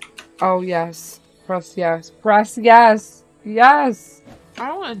 Oh, yes. Press yes. Press yes. Yes. I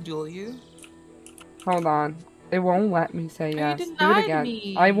don't want to duel you. Hold on. It won't let me say yes. Do it denied again.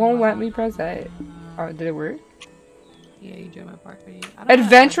 me. I won't let me press A. Oh, did it work? Yeah, you joined my party. I don't know.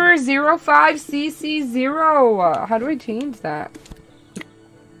 Adventurer 05CC0. How do I change that?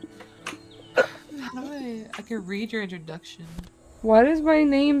 How do I can read your introduction. What is my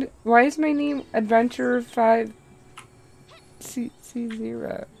name? Why is my name Adventurer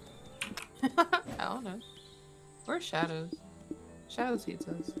 5CC0? I don't know. Where's Shadows? Shadows feeds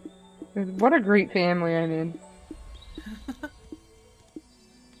us. What a great family I'm in.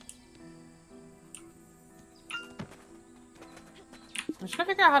 I'm trying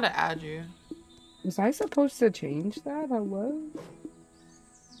to figure out how to add you. Was I supposed to change that? Hello?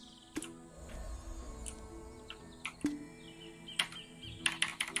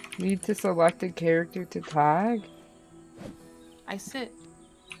 Need to select a character to tag? I sit.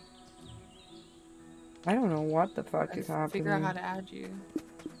 I don't know what the fuck is happening. Figure out how to add you.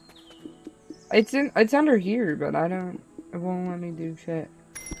 It's under here, but I don't... It won't let me do shit.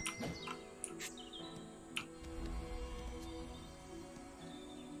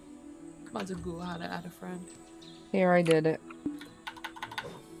 I'm about to Google how to add a friend. Here, I did it.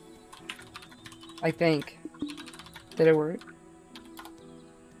 I think. Did it work?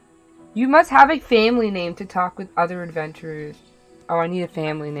 You must have a family name to talk with other adventurers. Oh, I need a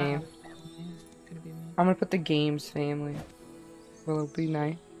family name. Gonna be me. I'm gonna put the game's family. Will it be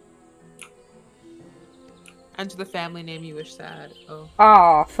nice? Enter the family name you wish to add. Oh.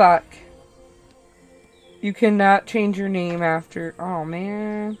 Aw, fuck. You cannot change your name after... Oh,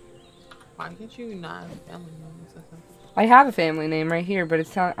 man. Why can't you not have a family name? I have a family name right here, but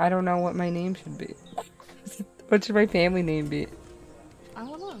it's telling... I don't know what my name should be. What should my family name be? I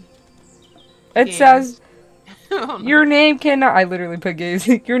don't know. It Games. says... I don't know. Your name cannot... I literally put games.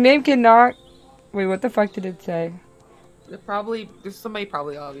 Your name cannot... Wait, what the fuck did it say? There's somebody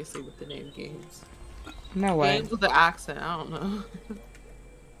probably obviously with the name Games. No way. Games with the accent, I don't know.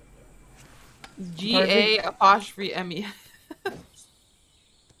 GA''ME.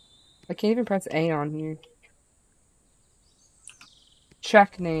 I can't even press A on here.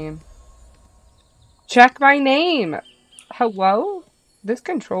 Check name. Check my name! Hello? This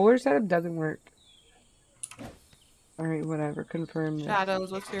controller setup doesn't work. Alright, whatever. Confirm this.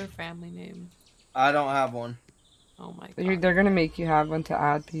 Shadows, what's your family name? I don't have one. Oh my They're god. gonna make you have one to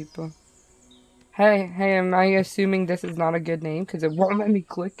add people. Hey, am I assuming this is not a good name? Because it won't let me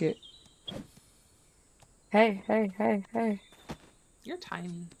click it. Hey. You're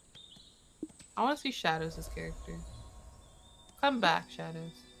tiny. I want to see Shadows' character. Come back,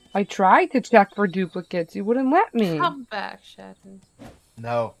 Shadows. I tried to check for duplicates. You wouldn't let me. Come back, Shadows.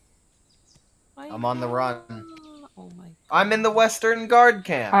 No. Why I'm on the run. Oh my god. I'm in the Western Guard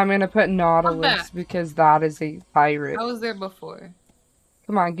camp. I'm gonna put Come Nautilus back. because that is a pirate. I was there before.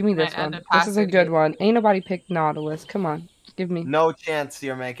 Come on, give me this And one. a This is a password good here. one. Ain't nobody picked Nautilus. Come on, give me. No chance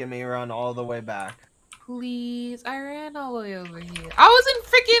you're making me run all the way back. Please, I ran all the way over here. I was in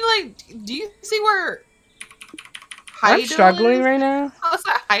freaking like. Do you see where? I'm Heidel struggling is? right now. How's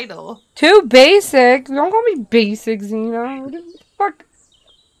that Heidel? Too basic. Don't call me basic, Xena. What the fuck?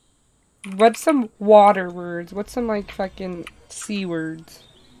 What's some water words? What's some like fucking C words?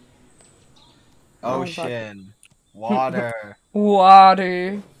 Oh, fuck. Ocean. Water.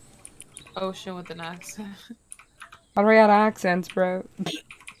 Water. Ocean with an accent. How do I add accents, bro?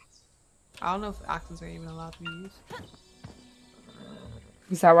 I don't know if accents are even allowed to be used.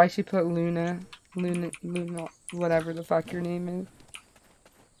 Is that why she put Luna, whatever the fuck your name is?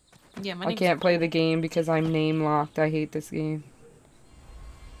 Yeah, my I name's can't play the game because I'm name locked. I hate this game.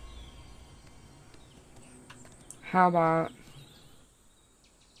 How about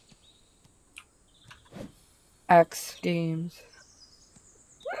X Games?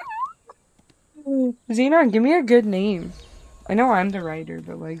 Xenon, give me a good name. I know I'm the writer,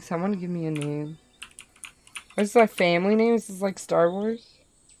 but like, someone give me a name. What's my family name? Is this like Star Wars?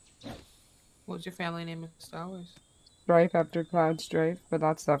 What's your family name in Star Wars? Strife after Cloud Strife, but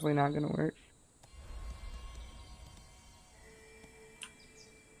that's definitely not gonna work.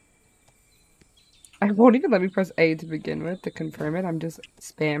 I won't even let me press A to begin with to confirm it. I'm just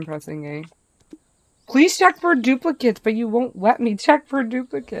spam pressing A. Please check for duplicates, but you won't let me check for a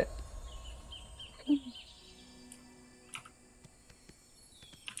duplicate.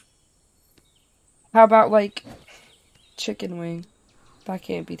 How about like chicken wing? That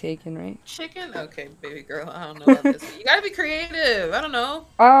can't be taken, right? Chicken? Okay, baby girl. I don't know about this. You gotta be creative. I don't know.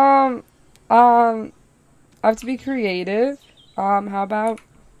 I have to be creative. How about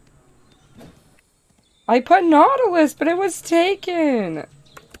I put Nautilus, but it was taken.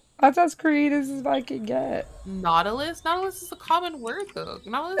 That's as creative as I could get. Nautilus? Nautilus is a common word, though.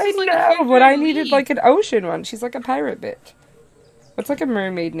 Nautilus I is like a know, huge but I leaf. needed like an ocean one. She's like a pirate bitch. What's like a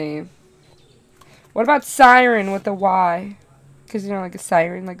mermaid name? What about Siren with a Y? Because, you know, like a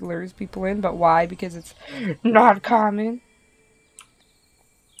siren like lures people in, but why? Because it's not common.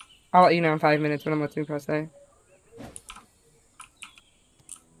 I'll let you know in 5 minutes when I'm listening press A.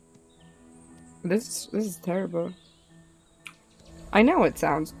 This is terrible. I know it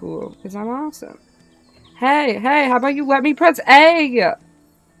sounds cool, because I'm awesome. Hey, how about you let me press A?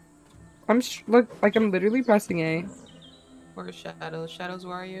 Look, like I'm literally pressing A. Where's Shadows? Shadows,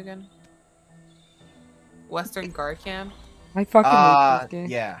 where are you again? Western Guard Camp? I fucking hate this game.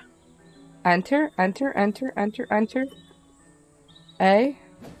 Yeah. Enter. A.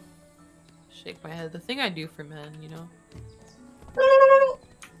 Shake my head. The thing I do for men, you know?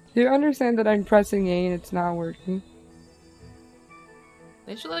 Do you understand that I'm pressing A and it's not working?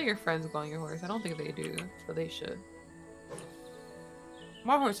 They should let your friends go on your horse. I don't think they do, but they should.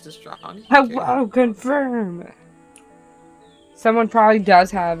 My horse is strong. Hello, confirm. Someone probably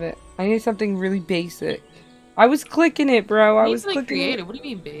does have it. I need something really basic. I was clicking it, bro. I was clicking creative. it. What do you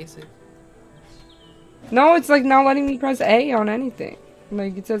mean basic? No, it's like not letting me press A on anything.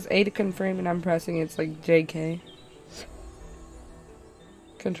 Like it says A to confirm and I'm pressing it. It's like JK.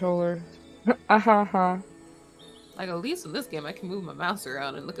 Controller. Like at least in this game I can move my mouse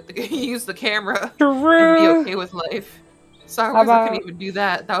around and look at the use the camera True. and be okay with life. Star Wars, I about- couldn't even do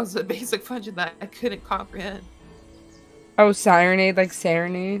that. That was a basic function that I couldn't comprehend. Oh, Serenade, like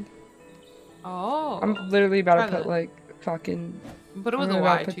Serenade. Oh. I'm literally about Try to put that. like fucking. Put it with I'm the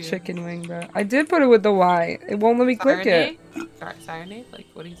about Y to put too. chicken wing, bro. I did put it with the Y. It won't let me click it. Sirenade? Like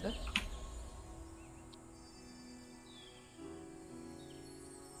what he said?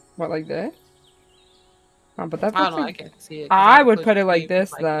 What, like this? Oh, but that's I don't know. I like. can't see it. 'cause I would clicked put it like leave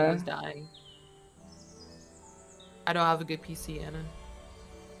this, when my game though. was dying. I don't have a good PC, Anna.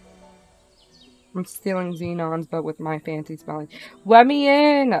 I'm stealing Xenons, but with my fancy spelling. Let me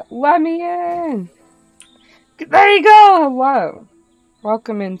in! Let me in! There you go! Hello!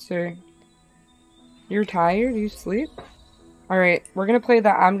 Welcome in, sir. You're tired? You sleep? Alright, we're gonna play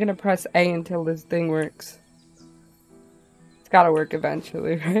that. I'm gonna press A until this thing works. It's gotta work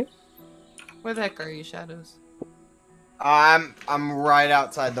eventually, right? Where the heck are you, Shadows? I'm right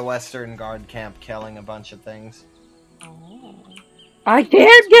outside the Western Guard camp killing a bunch of things. Oh. I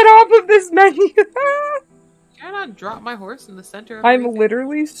can't get off of this menu. Can I drop my horse in the center of I'm everything?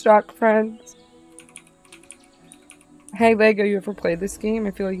 literally stuck, friends. Hey, Lego, you ever played this game?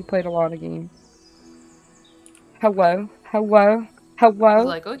 I feel like you played a lot of games. Hello? Hello? Hello?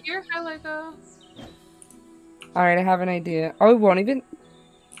 Lego here? Hi, Lego. Alright, I have an idea. Oh, it won't even...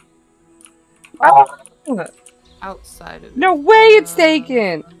 Oh! Outside of it. No way it's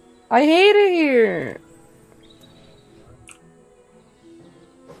taken! I hate it here!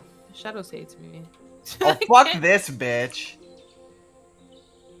 Shadows hates me. Oh, fuck this bitch.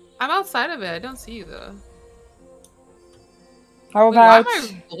 I'm outside of it. I don't see you, though. How Wait, why about... am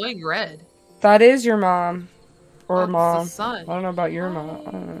I glowing red? That is your mom. Or Oh, it's mom. the sun. I don't know about your mom.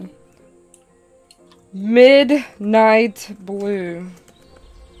 I don't know. Midnight blue.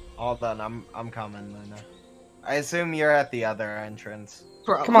 Hold on, I'm coming, Luna. I assume you're at the other entrance.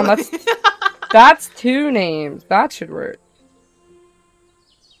 Probably. Come on, that's 2 names. That should work.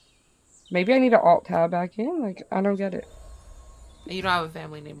 Maybe I need to alt tab back in? Like, I don't get it. You don't have a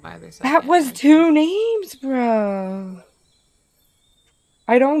family name either. So That was 2 names, bro.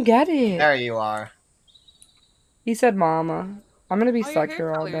 I don't get it. There you are. He said mama. I'm gonna be Oh, your stuck hair here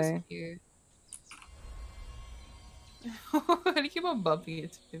all color is day. cute. Why do you keep on bumping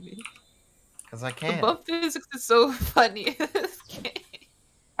it to me? Because I The can. bump physics is so funny in this game.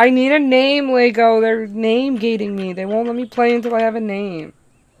 I need a name, Lego. They're name gating me. They won't let me play until I have a name.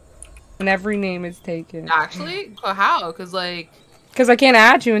 And every name is taken. Actually? How? Because, like... Because I can't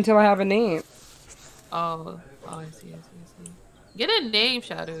add you until I have a name. Oh, I see. Get a name,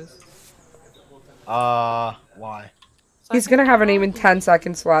 Shadows. Why? So He's gonna have a name in 10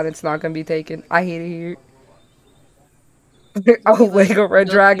 seconds flat. It's not gonna be taken. I hate it here. Oh, Lego Red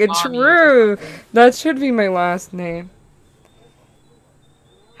Guilty Dragon. mommy True. or something. That should be my last name.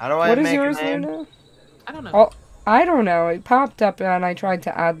 How do I What is make yours, a name? Luna? I don't know. Oh, I don't know. It popped up and I tried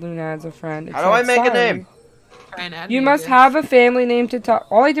to add Luna as a friend. It How do I said, make a "Sorry. name?" Try and add You me must again. have a family name to talk.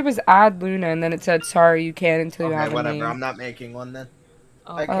 All I did was add Luna and then it said, sorry, you can't until you Okay, have a whatever. name. I'm not making one then.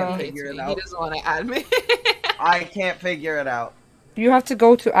 Oh, I can't he figure hates it me. out. He doesn't want to add me. I can't figure it out. You have to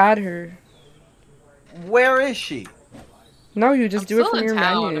go to add her. Where is she? No, you just I'm do it still from in your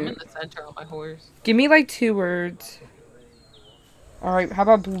town. menu. I'm in the center on my horse. Give me like 2 words. Alright, how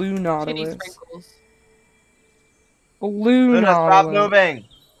about blue Kitty nautilus? sprinkles. Blue Luna, stop nautilus. moving.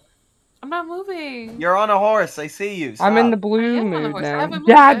 I'm not moving. You're on a horse. I see you. Stop. I'm in the I blue am on the mood horse. I now. haven't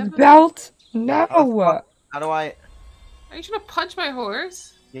moved. I haven't Dad moved. belt? How the No! fuck- How do I? Are you trying to punch my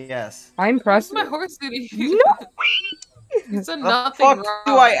horse? Yes. I'm What's pressing. my horse doing? You No! said The nothing fuck wrong.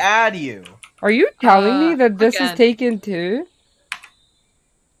 do I add you? Are you telling me that this is again. taken too?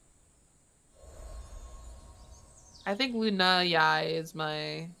 I think Luna Yai is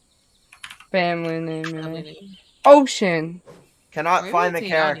my Family name. family Yeah. name. Ocean. Cannot Maybe find the it's Ayani.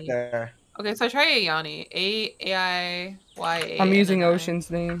 character. Okay, so I try Ayani. A-I-Y-A. I'm using and then I-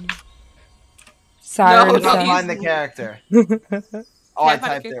 Ocean's name. No, Siren. don't Cannot use- find the character. Oh, Can't I find the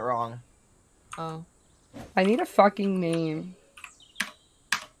typed character. it wrong. Oh. I need a fucking name.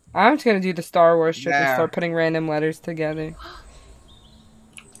 I'm just gonna do the Star Wars shit and There. start putting random letters together.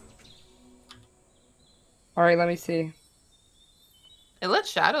 Alright, let me see. It lets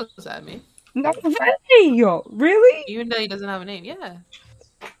shadows at me. No way! Really? Even though he doesn't have a name. Yeah.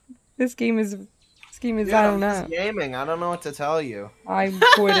 This game is Dude, I I'm don't just know. gaming. I don't know what to tell you. I'm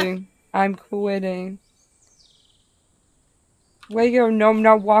quitting. I'm quitting. Lego, no, I'm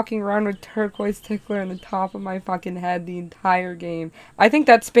not walking around with turquoise tickler on the top of my fucking head the entire game. I think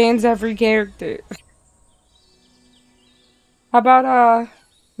that spans every character. How about,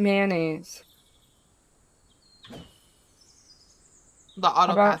 mayonnaise? The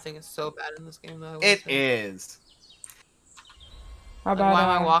auto about- pathing is so bad in this game, though. I will It say. is. How Like, about, why am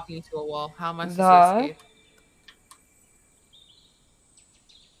I walking into a wall? How am I supposed to the- escape?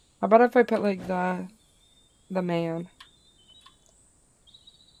 how about if I put, like, the man?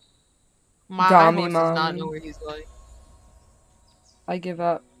 My Gami horse does not mommy. know where he's going. I give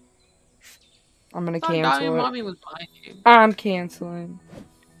up. I'm gonna I thought Dami cancel it. Mommy was my name. I'm canceling.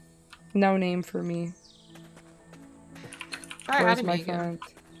 No name for me. Try Where's adding my me again. friend?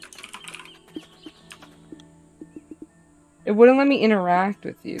 It wouldn't let me interact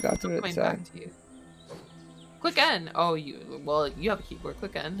with you. That's what it Coming said. back to you. Click N. Oh, you have a keyboard.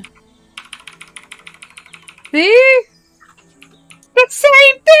 Click N. See? The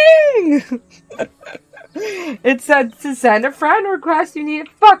same thing! It said to send a friend request, you need a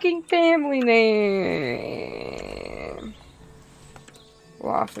fucking family name.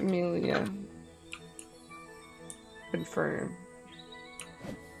 La Familia. Confirm.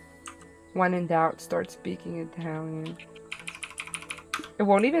 When in doubt, start speaking Italian. It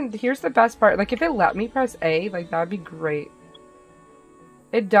won't even... Here's the best part. Like, if it let me press A, like, that'd be great.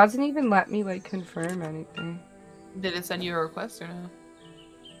 It doesn't even let me, like, confirm anything. Did it send you a request or no?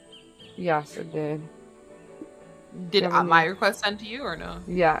 Yes, it did. Did my request send to you or no?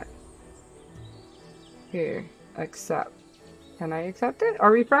 Yeah. Here. Accept. Can I accept it?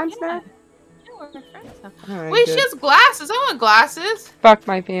 Are we friends now? Yeah, we're friends now. Alright, Wait, good. she has glasses. I want glasses. Fuck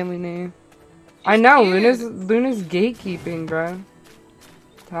my family name. I She's know, cute. Luna's gatekeeping, bro.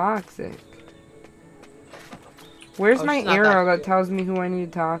 Toxic. Where's Oh, my she's not arrow that that cute. tells me who I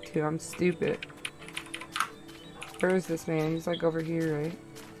need to talk to? I'm stupid. Where is this man? He's like over here, right?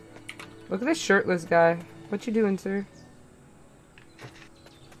 Look at this shirtless guy. What you doing, sir?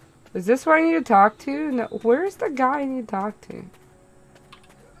 Is this who I need to talk to? No. Where's the guy I need to talk to?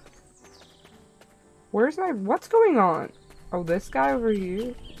 Where's my... What's going on? Oh, this guy over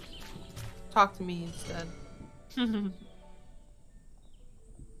here? Talk to me instead.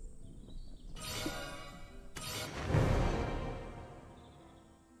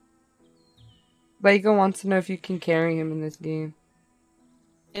 Lego wants to know if you can carry him in this game.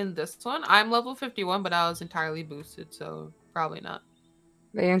 In this one, I'm level 51, but I was entirely boosted, so probably not.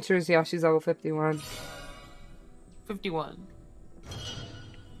 The answer is yeah, she's level 51. 51.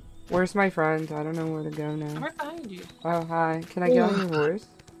 Where's my friend? I don't know where to go I'm now. right behind you. Oh, hi. Can I get on your horse?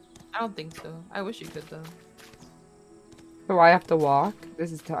 I don't think so. I wish you could, though. Oh, I have to walk?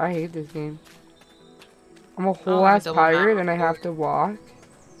 This is... I hate this game. I'm a whole Oh, I ass double pirate map and I have before. to walk?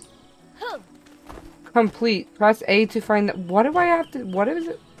 Complete. Press A to find the... What do I have to... What is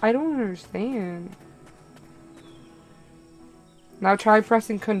it? I don't understand. Now try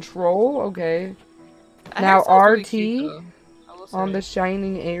pressing control. Okay. The Now hairstyle's really RT cute, though, I will on say. the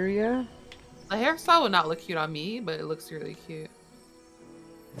shining area. The hairstyle would not look cute on me, but it looks really cute.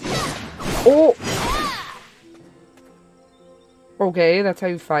 Oh! Okay, that's how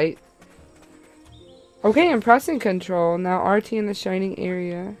you fight. Okay, I'm pressing control. Now RT in the shining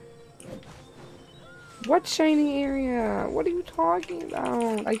area. What shining area? What are you talking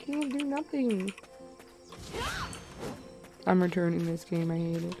about? I can't do nothing. I'm returning this game. I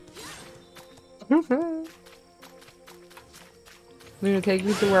hate it. Luna, take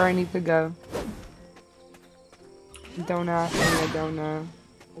me to where I need to go. Don't ask me. I don't know.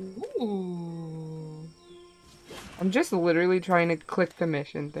 Ooh. I'm just literally trying to click the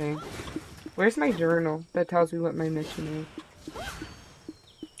mission thing. Where's my journal that tells me what my mission is?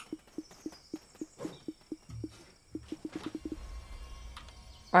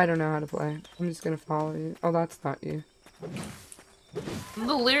 I don't know how to play. I'm just gonna follow you. Oh, that's not you.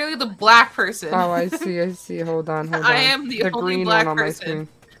 Literally the black person. Oh, I see, I see. Hold on, hold on. I am the only green black one on my person screen.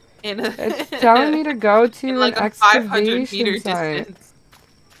 in a, It's telling me to go to in like an a 500 meter excavation site. distance.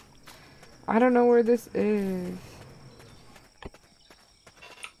 I don't know where this is.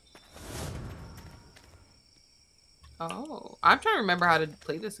 Oh, I'm trying to remember how to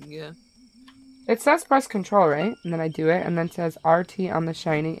play this again. It says press control, right? And then I do it, and then it says RT on the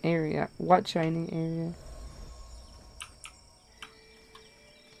shining area. What shining area?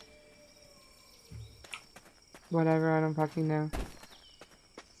 Whatever, I don't fucking know.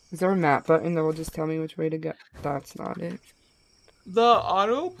 Is there a map button that will just tell me which way to go? That's not it. The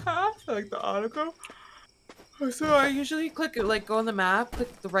auto path, like the auto go. So I usually click it, like go on the map,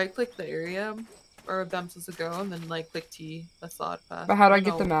 click the right click the area, or them supposed to go, and then like click T. That's the auto path. But how do I don't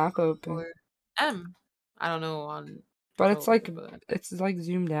get the know map open? or M. I don't know on. But it's like, but it's like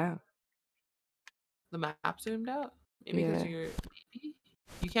zoomed out. the map zoomed out. Maybe because Yeah. you're. Maybe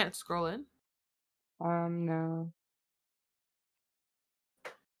you can't scroll in. No.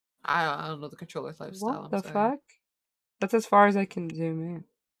 I don't know the controller's lifestyle. What the I'm sorry. fuck? That's as far as I can zoom in.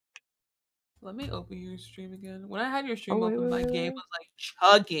 Let me open your stream again. When I had your stream Oh, wait, open, my wait, game wait. was like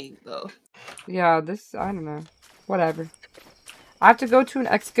chugging though. Yeah, this, I don't know. Whatever. I have to go to an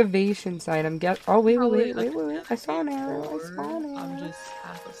excavation site. Oh, wait. I saw an arrow. I saw an I'm arrow. just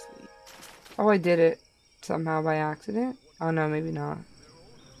half asleep. Oh, I did it somehow by accident. Oh, no, maybe not.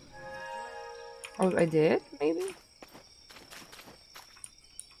 Oh, I did? Maybe?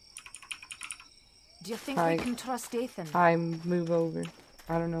 Do you think Hi. we can trust Ethan? I move over.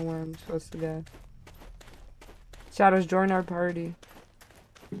 I don't know where I'm supposed to go. Shadows, join our party.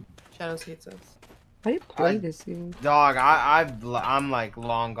 Shadows hates us. How do you play this game? Dog, I'm like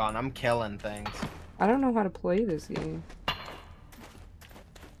long gone. I'm killing things. I don't know how to play this game.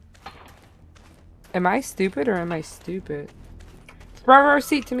 Am I stupid or am I stupid? Throw our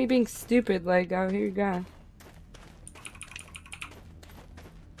seat to me being stupid, like, oh, here you go.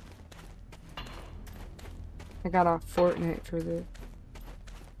 I got off Fortnite for this.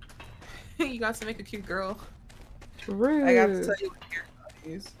 You got to make a cute girl. True. I got to tell you what your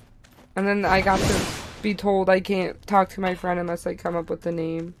use. And then I got to be told I can't talk to my friend unless I come up with the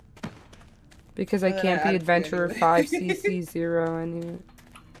name. Because I can't be Adventurer 5CC0 anyway.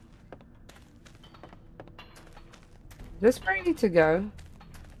 Is this where I need to go?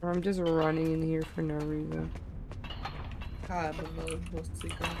 Or I'm just running in here for no reason. God, the mostly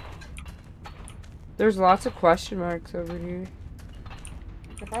gone. There's lots of question marks over here.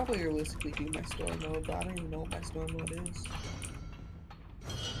 I probably realistically do my storm mode, but I don't even know what my storm mode is.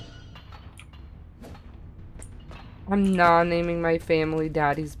 I'm not naming my family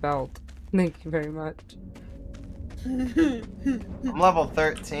Daddy's Belt. Thank you very much. I'm level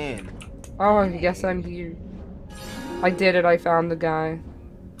 13. Oh, I guess I'm here. I did it, I found the guy.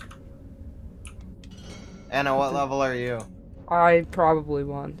 Anna, what level are you? I probably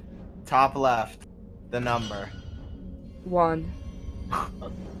won. Top left. The number. 1.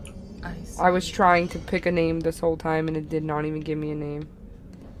 I was trying to pick a name this whole time and it did not even give me a name.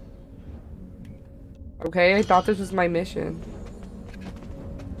 Okay, I thought this was my mission.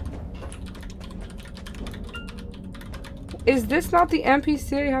 Is this not the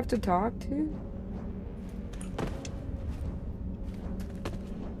NPC I have to talk to?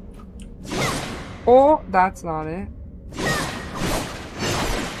 Oh, that's not it.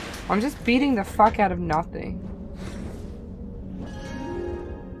 I'm just beating the fuck out of nothing.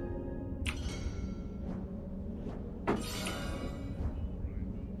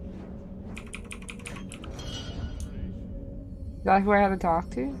 Is that who I had to talk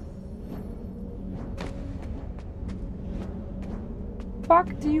to?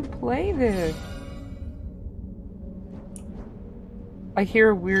 Fuck do you play this? I hear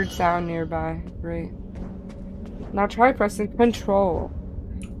a weird sound nearby. Great. Now try pressing control.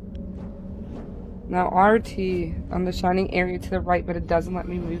 Now RT on the shining area to the right, but it doesn't let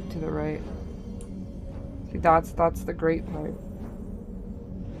me move to the right. See, that's the great part.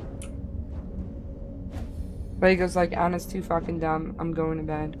 But he goes like, Anna's too fucking dumb. I'm going to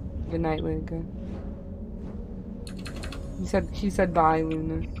bed. Good night, Luca. He said bye,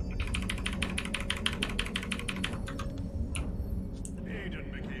 Luna.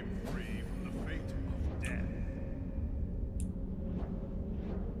 Aiden became free from the fate of death.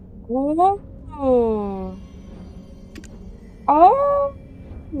 Oh.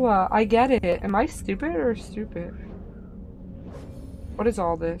 Oh. I get it. Am I stupid or stupid? What is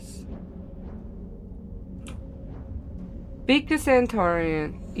all this? Speak to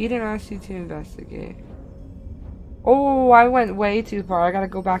Santorian. Eden asked you to investigate. Oh, I went way too far. I gotta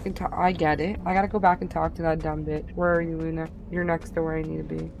go back and talk. I get it. I gotta go back and talk to that dumb bitch. Where are you, Luna? You're next to where I need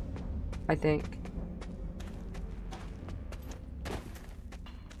to be. I think.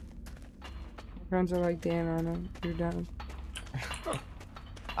 My friends are like, damn, Anna, you're dumb.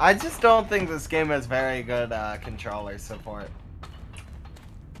 I just don't think this game has very good controller support.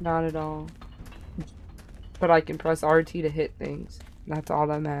 Not at all. But I can press RT to hit things. That's all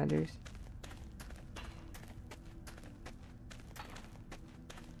that matters.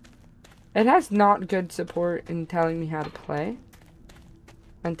 It has not good support in telling me how to play.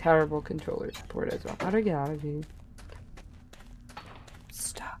 And terrible controller support as well. How do I get out of here?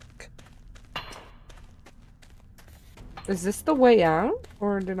 Stuck. Is this the way out?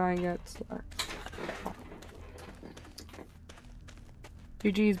 Or did I get stuck?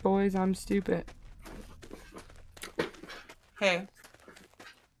 GG's boys, I'm stupid. Hey.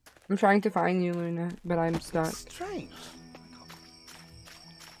 I'm trying to find you, Luna, but I'm stuck. Strange.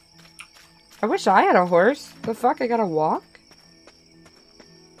 I wish I had a horse. The fuck, I gotta walk?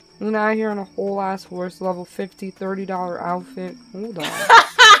 Luna out here on a whole ass horse, level 50, $30 outfit. Hold on.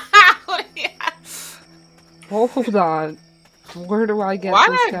 Hold on. Where do I get Why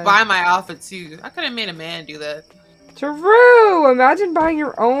this did I guy? buy my outfit too? I could have made a man do that. True! Imagine buying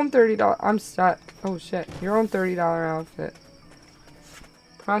your own $30. I'm stuck. Oh shit. Your own $30 outfit.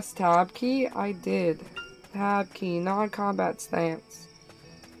 Press tab key? I did. Tab key. Non-combat stance.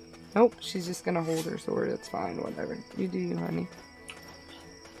 Nope. She's just gonna hold her sword. It's fine. Whatever. You do you, honey.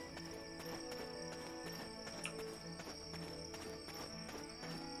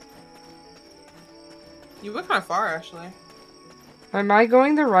 You went kind of far, actually. Am I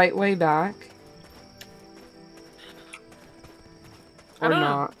going the right way back? I Or don't know.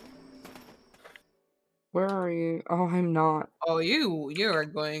 not? Where are you? Oh, I'm not. Oh, you are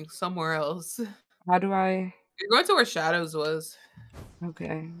going somewhere else. How do I... You're going to where Shadows was.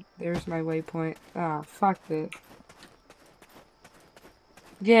 Okay, there's my waypoint. Ah, fuck this.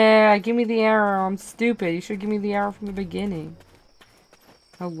 Yeah, give me the arrow. I'm stupid. You should give me the arrow from the beginning.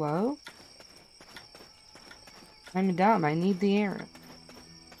 Hello? I'm dumb. I need the arrow.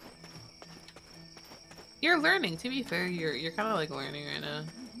 You're learning. To be fair, you're kind of like learning right now.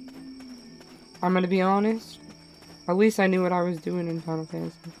 I'm gonna be honest. At least I knew what I was doing in Final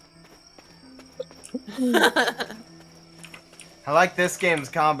Fantasy. I like this game's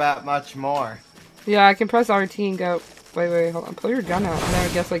combat much more. Yeah, I can press RT and go. Wait, hold on. Pull your gun out. No, I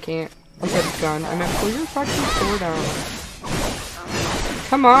guess I can't. I said gun. I meant pull your fucking sword out.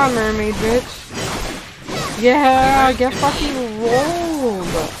 Come on, mermaid bitch. Yeah, get fucking rolled.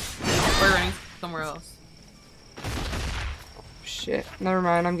 We're running somewhere else. Shit. Never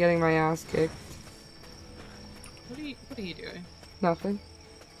mind. I'm getting my ass kicked. What are you doing? Nothing.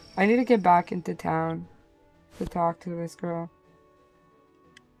 I need to get back into town to talk to this girl.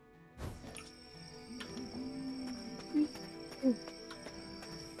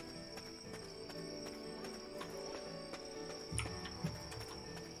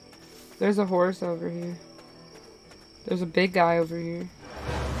 There's a horse over here. There's a big guy over here.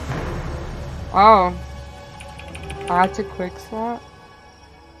 Oh. Add to quick slot.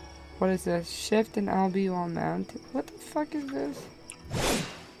 What is this? Shift and LB while mounted. What the fuck is this?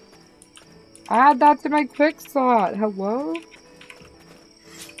 Add that to my quick slot. Hello?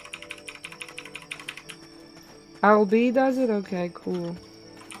 LB does it? Okay, cool.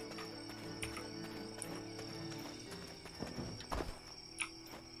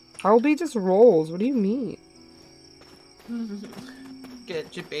 LB just rolls. What do you mean?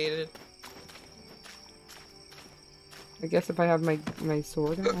 Get debated. I guess if I have my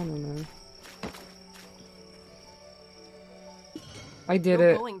sword, I don't know. I did You're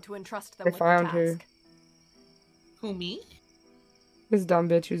it. going to entrust them I with the found her. task. Who, me? This dumb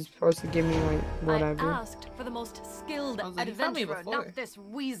bitch who's supposed to give me like whatever. I asked for the most skilled I was like, you found me adventurer, before. not this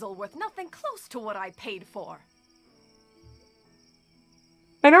weasel worth nothing close to what I paid for.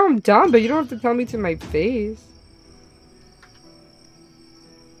 I know I'm dumb, but you don't have to tell me to my face.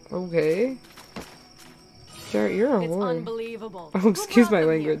 Okay. Jarrett, you're a It's whore. unbelievable. Oh, excuse Who brought my them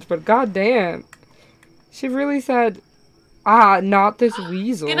language, here? but goddamn. She really said, ah, not this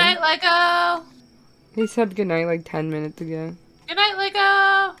weasel. Good night, Lego! He said goodnight like 10 minutes ago. Good night,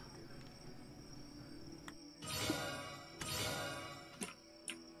 Lego!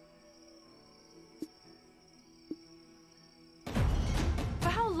 For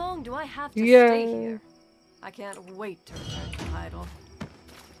how long do I have to Yeah. stay here? I can't wait to return to Idle.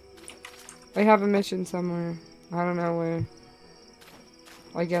 I have a mission somewhere. I don't know where.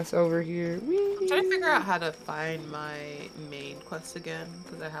 I guess over here. Whee! I'm trying to figure out how to find my main quest again,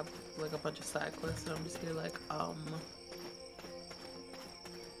 because I have like a bunch of side quests, and I'm just here like,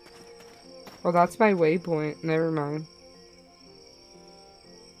 Oh, that's my waypoint. Never mind.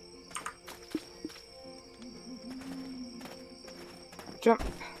 Jump.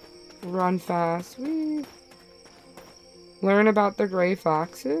 Run fast. Whee! Learn about the gray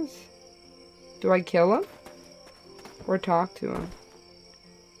foxes? Do I kill him? Or talk to him?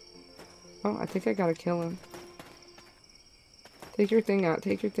 Oh, I think I gotta kill him. Take your thing out.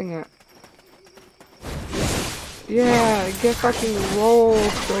 Take your thing out. Yeah, get fucking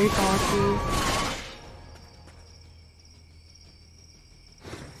rolled, gray foxes.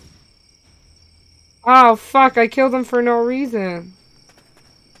 Oh, fuck. I killed him for no reason.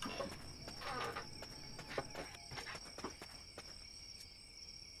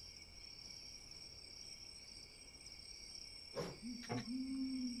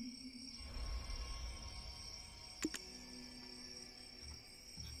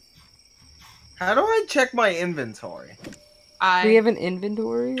 How do I check my inventory? I We have an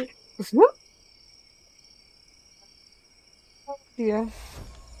inventory? Yeah.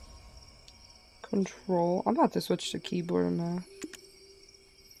 Control. I'm about to switch to keyboard and mouse.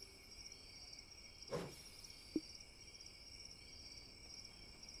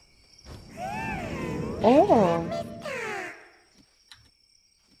 Oh.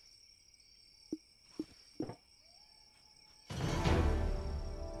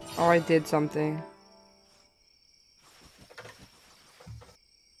 Oh, I did something.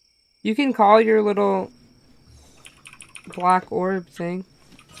 You can call your little black orb thing.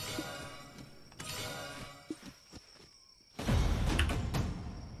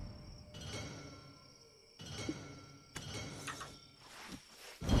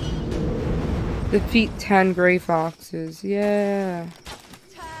 Defeat 10 gray foxes. Yeah.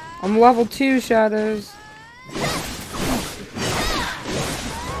 I'm level 2, Shadows.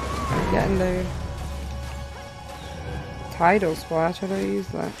 I'm getting there. Tidal splash. How do I use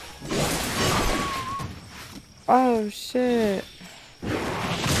that? Oh, shit.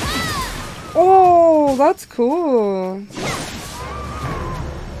 Oh, that's cool.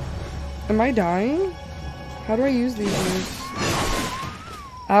 Am I dying? How do I use these moves?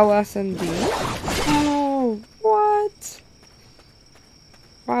 L, S, and D? Oh, what?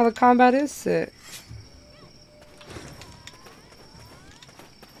 Wow, the combat is sick.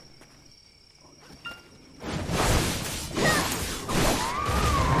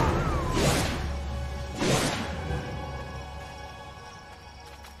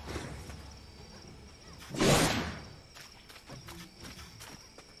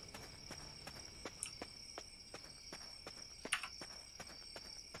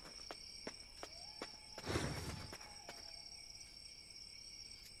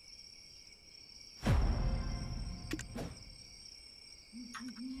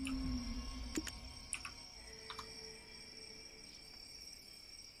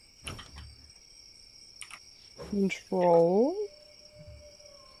 Control.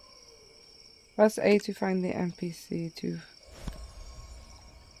 Press A to find the NPC to...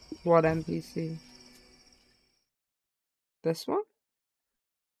 What NPC? This one?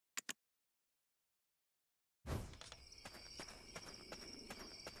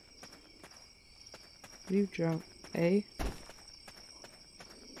 You jump. A?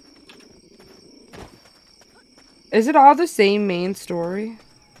 Is it all the same main story?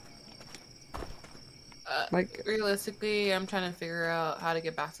 Like, realistically, I'm trying to figure out how to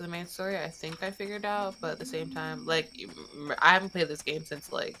get back to the main story. I think I figured out, but at the same time, like, I haven't played this game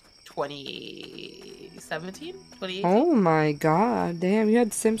since like 2017, 2018. oh my god, damn, you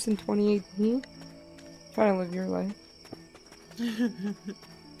had Sims in 2018? Trying to live your life.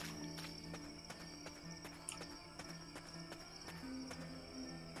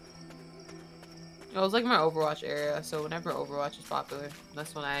 It was like my Overwatch area, so whenever Overwatch is popular,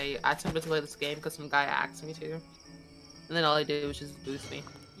 that's when I attempted to play this game because some guy asked me to. And then all I did was just boost me.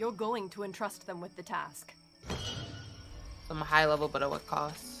 You're going to entrust them with the task. So I'm a high level, but at what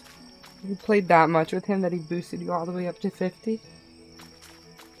cost? You played that much with him that he boosted you all the way up to 50?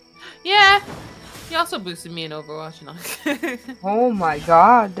 Yeah! He also boosted me in Overwatch. And Oh my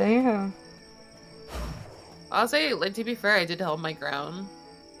god, damn. I'll say, like, to be fair, I did hold my ground.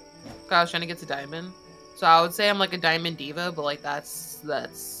 I was trying to get to diamond, so I would say I'm like a diamond diva, but like that's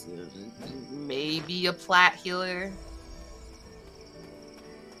maybe a plat healer.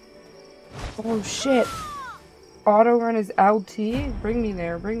 Oh shit. Auto run is LT? Bring me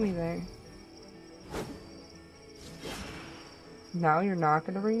there, bring me there. Now you're not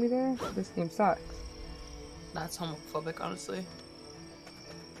gonna bring me there? This game sucks. That's homophobic, honestly.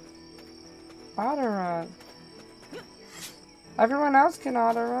 Auto run. Everyone else can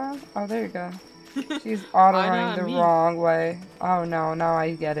auto run. Oh, there you go. She's auto running the wrong way. Oh no, now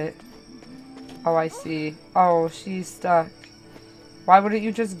I get it. Oh, I see. Oh, she's stuck. Why wouldn't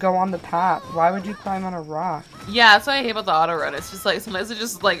you just go on the path? Why would you climb on a rock? Yeah, that's what I hate about the auto run. It's just like sometimes they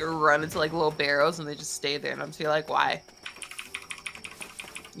just like run into like little barrels and they just stay there, and I'm still like, why?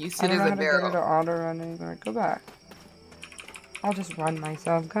 You see, there's a barrel. I don't know how to get her to auto run anymore. Go back. I'll just run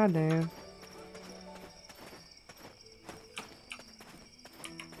myself. God damn.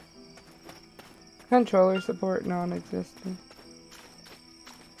 Controller support non-existent.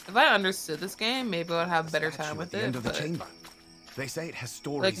 If I understood this game, maybe I would have a better time with it. But... They say it has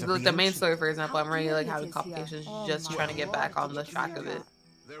stories like the main story, for example, I'm already like having complications just trying to get back on the track of it.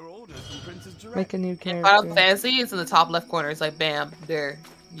 Make a new character. In Final Fantasy, it's in the top left corner. It's like, bam, there.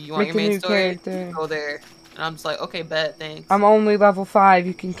 You want your main story? Go there. And I'm just like, okay, bet, thanks. I'm only level 5.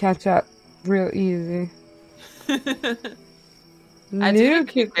 You can catch up real easy. I did a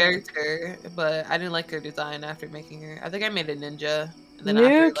cute character, but I didn't like her design after making her. I think I made a ninja. And then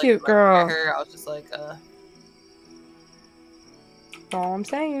after, like, cute girl. Her, I was just like, That's all I'm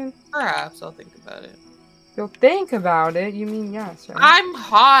saying. Perhaps I'll think about it. You'll think about it? You mean yes, right? I'm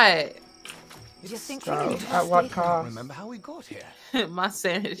hot. You think so, at what cost? Remember how we got here? My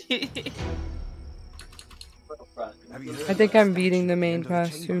sanity. I think I'm beating the main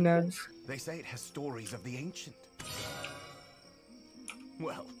quest. Who knows? They say it has stories of the ancient.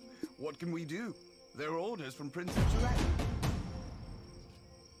 Well, what can we do? They're orders from Princess Giraffe.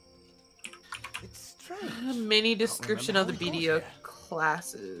 It's strange. Mini description of the BDO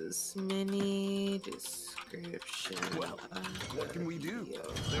classes. Mini description. Well, what can we do?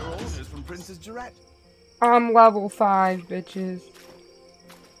 They're orders from Princess Giraffe. I'm level 5, bitches.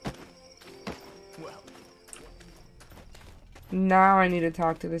 Well. Now I need to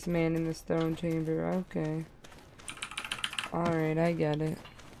talk to this man in the stone chamber. Okay. Alright, I get it.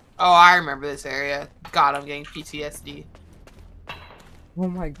 Oh, I remember this area. God, I'm getting PTSD. Oh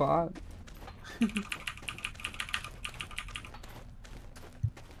my god.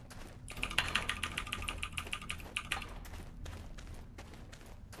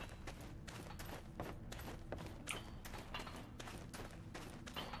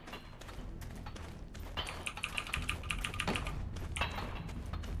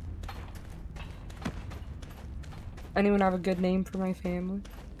 Anyone have a good name for my family?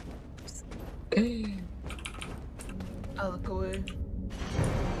 I'll look away.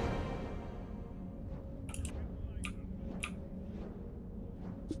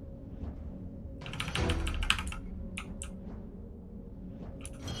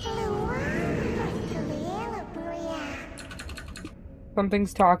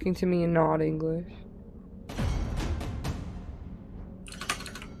 Something's talking to me in not English.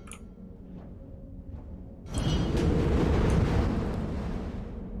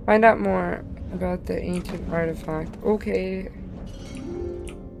 Find out more about the ancient artifact. Okay.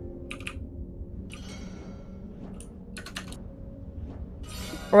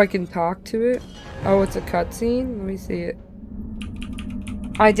 Oh, I can talk to it? Oh, it's a cutscene? Let me see it.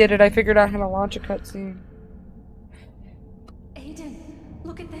 I did it. I figured out how to launch a cutscene. Aiden,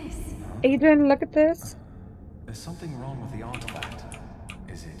 look at this. Adrian, look at this. There's something wrong with the artifact.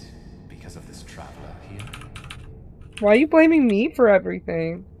 Is it because of this traveler here? Why are you blaming me for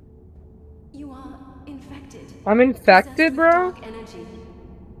everything? You are infected. I'm infected, Possessed with bro? dark energy.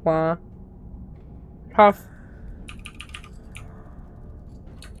 Wow. Tough.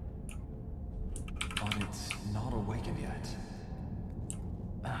 But it's not awakened yet.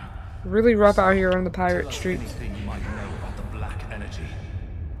 Really rough out here on the pirate Tell us streets. anything you might know about the black energy.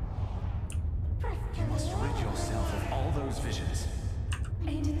 You must rid yourself of all those visions.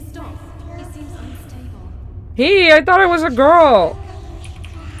 Aiden, stop. He seems unstable. I thought it was a girl.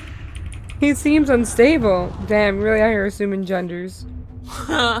 He seems unstable. Damn, really out here assuming genders.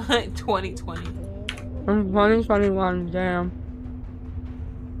 2020. I'm 2021, damn.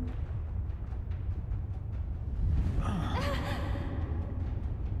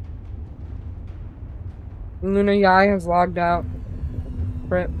 Luna Yai has logged out.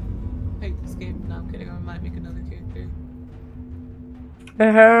 Rip. I hate this game. No, I'm kidding. I might make another character.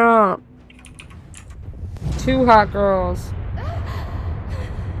 The hell. Two hot girls.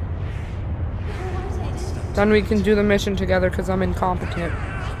 Then we can do the mission together because I'm incompetent.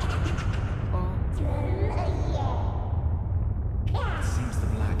 It seems the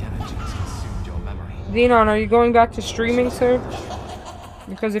black energy has consumed your memory. Xenon, are you going back to streaming, sir?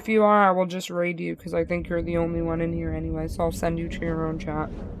 Because if you are, I will just raid you because I think you're the only one in here anyway, so I'll send you to your own chat.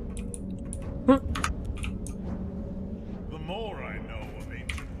 The more I know of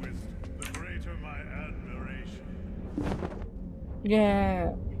ancient wisdom, the greater my admiration.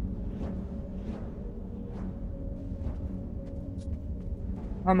 Yeah.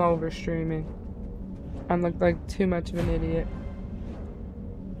 I'm over streaming. I look like too much of an idiot.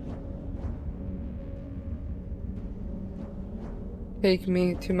 Take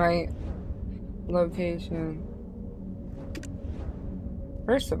me to my location.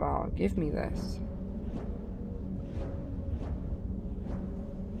 First of all, give me this.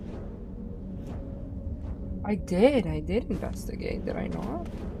 I did investigate, did I not?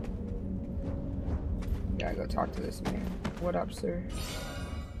 Yeah, go talk to this man. What up, sir?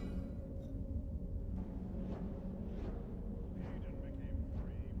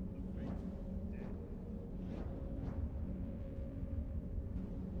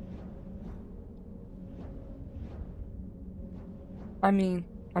 I mean,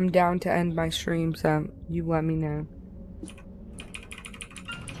 I'm down to end my stream, so you let me know.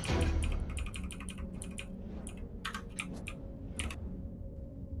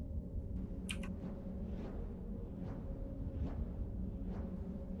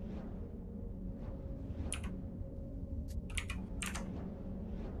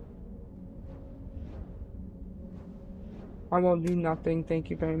 I won't do nothing,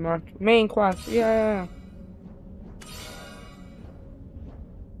 thank you very much. Main quest, yeah!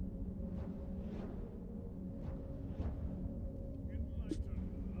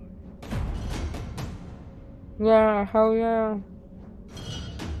 Yeah, hell yeah.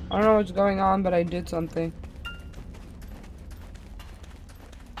 I don't know what's going on, but I did something.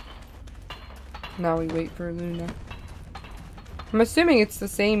 Now we wait for Luna. I'm assuming it's the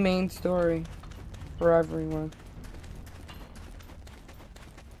same main story for everyone.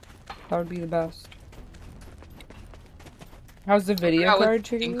 That would be the best. How's the video card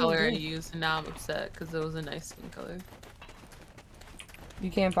treating skin color I you? used, and now I'm upset because it was a nice skin color. You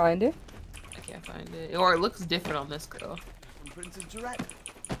can't find it? I can't find it. Or it looks different on this girl.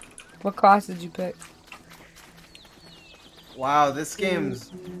 What class did you pick? Wow, this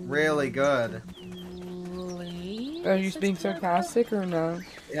game's really good. Are you being sarcastic or no?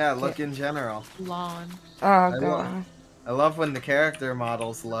 Yeah, look in general. Lawn. Oh god. I love when the character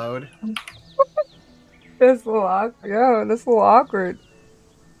models load. This a little awkward. Yo, this a little awkward.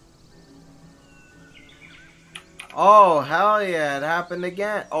 Oh, hell yeah, it happened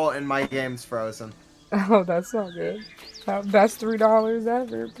again. Oh, and my game's frozen. Oh, that's not good. Best $3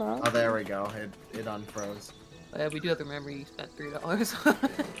 ever, Pop. Oh, there we go. It unfroze. Yeah, we do have to remember you spent $3.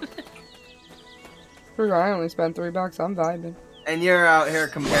 I only spent $3. I'm vibing. And you're out here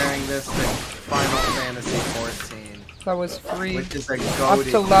comparing this to Final Fantasy 14. That was free. Which is a Up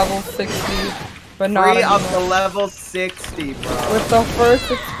goated. to level 60. But not Free up anymore. to level 60, bro. With the first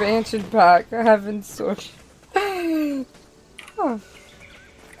expansion pack, Heaven's Sword. Huh.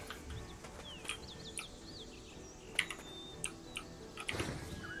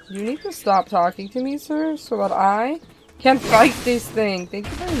 You need to stop talking to me, sir, so that I can fight this thing. Thank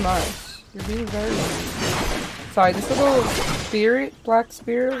you very much. You're being very rude. Sorry, this little spirit, black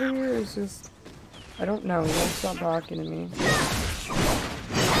spirit over here is just... I don't know. You gotta stop talking to me.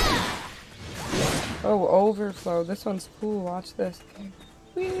 Oh, overflow. This one's cool. Watch this.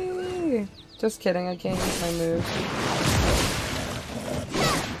 Whee! Just kidding. I can't use my move.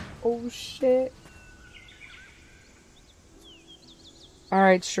 Oh, shit.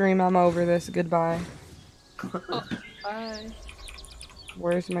 Alright, stream. I'm over this. Goodbye. Oh, bye.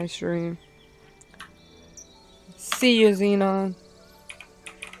 Where's my stream? See you, Xenon.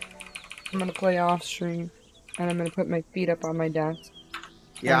 I'm gonna play off stream. And I'm gonna put my feet up on my desk.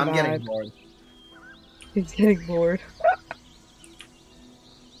 Yeah, And I'm getting vibe. bored. He's getting bored.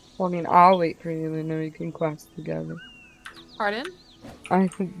 Well, I mean, I'll wait for you to know we can quest together. Pardon? I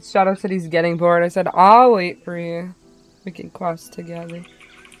think Shadow said he's getting bored. I said, I'll wait for you. We can quest together.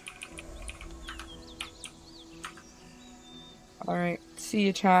 Alright, see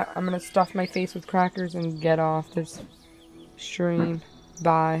you, chat. I'm gonna stuff my face with crackers and get off this stream.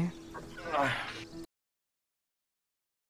 Bye.